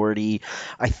like authority.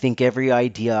 I think every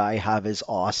idea I have is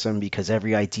awesome because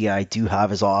every idea I do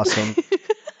have is awesome.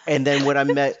 And then when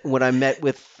I met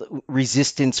with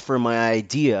resistance for my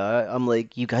idea, I'm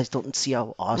like, you guys don't see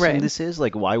how awesome this is?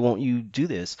 Like, why won't you do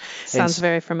this? Sounds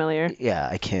very familiar. Yeah,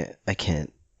 I can't.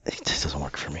 It just doesn't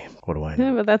work for me. What do I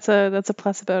know? Yeah, but that's a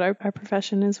plus about our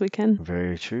profession is we can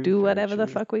Very true. do very whatever the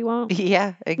true. fuck we want.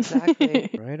 Yeah, exactly.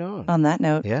 Right on. On that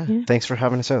note. Yeah. Thanks for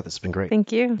having us out. This has been great.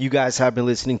 Thank you. You guys have been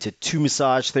listening to 2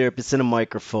 massage therapists and a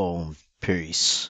microphone. Peace.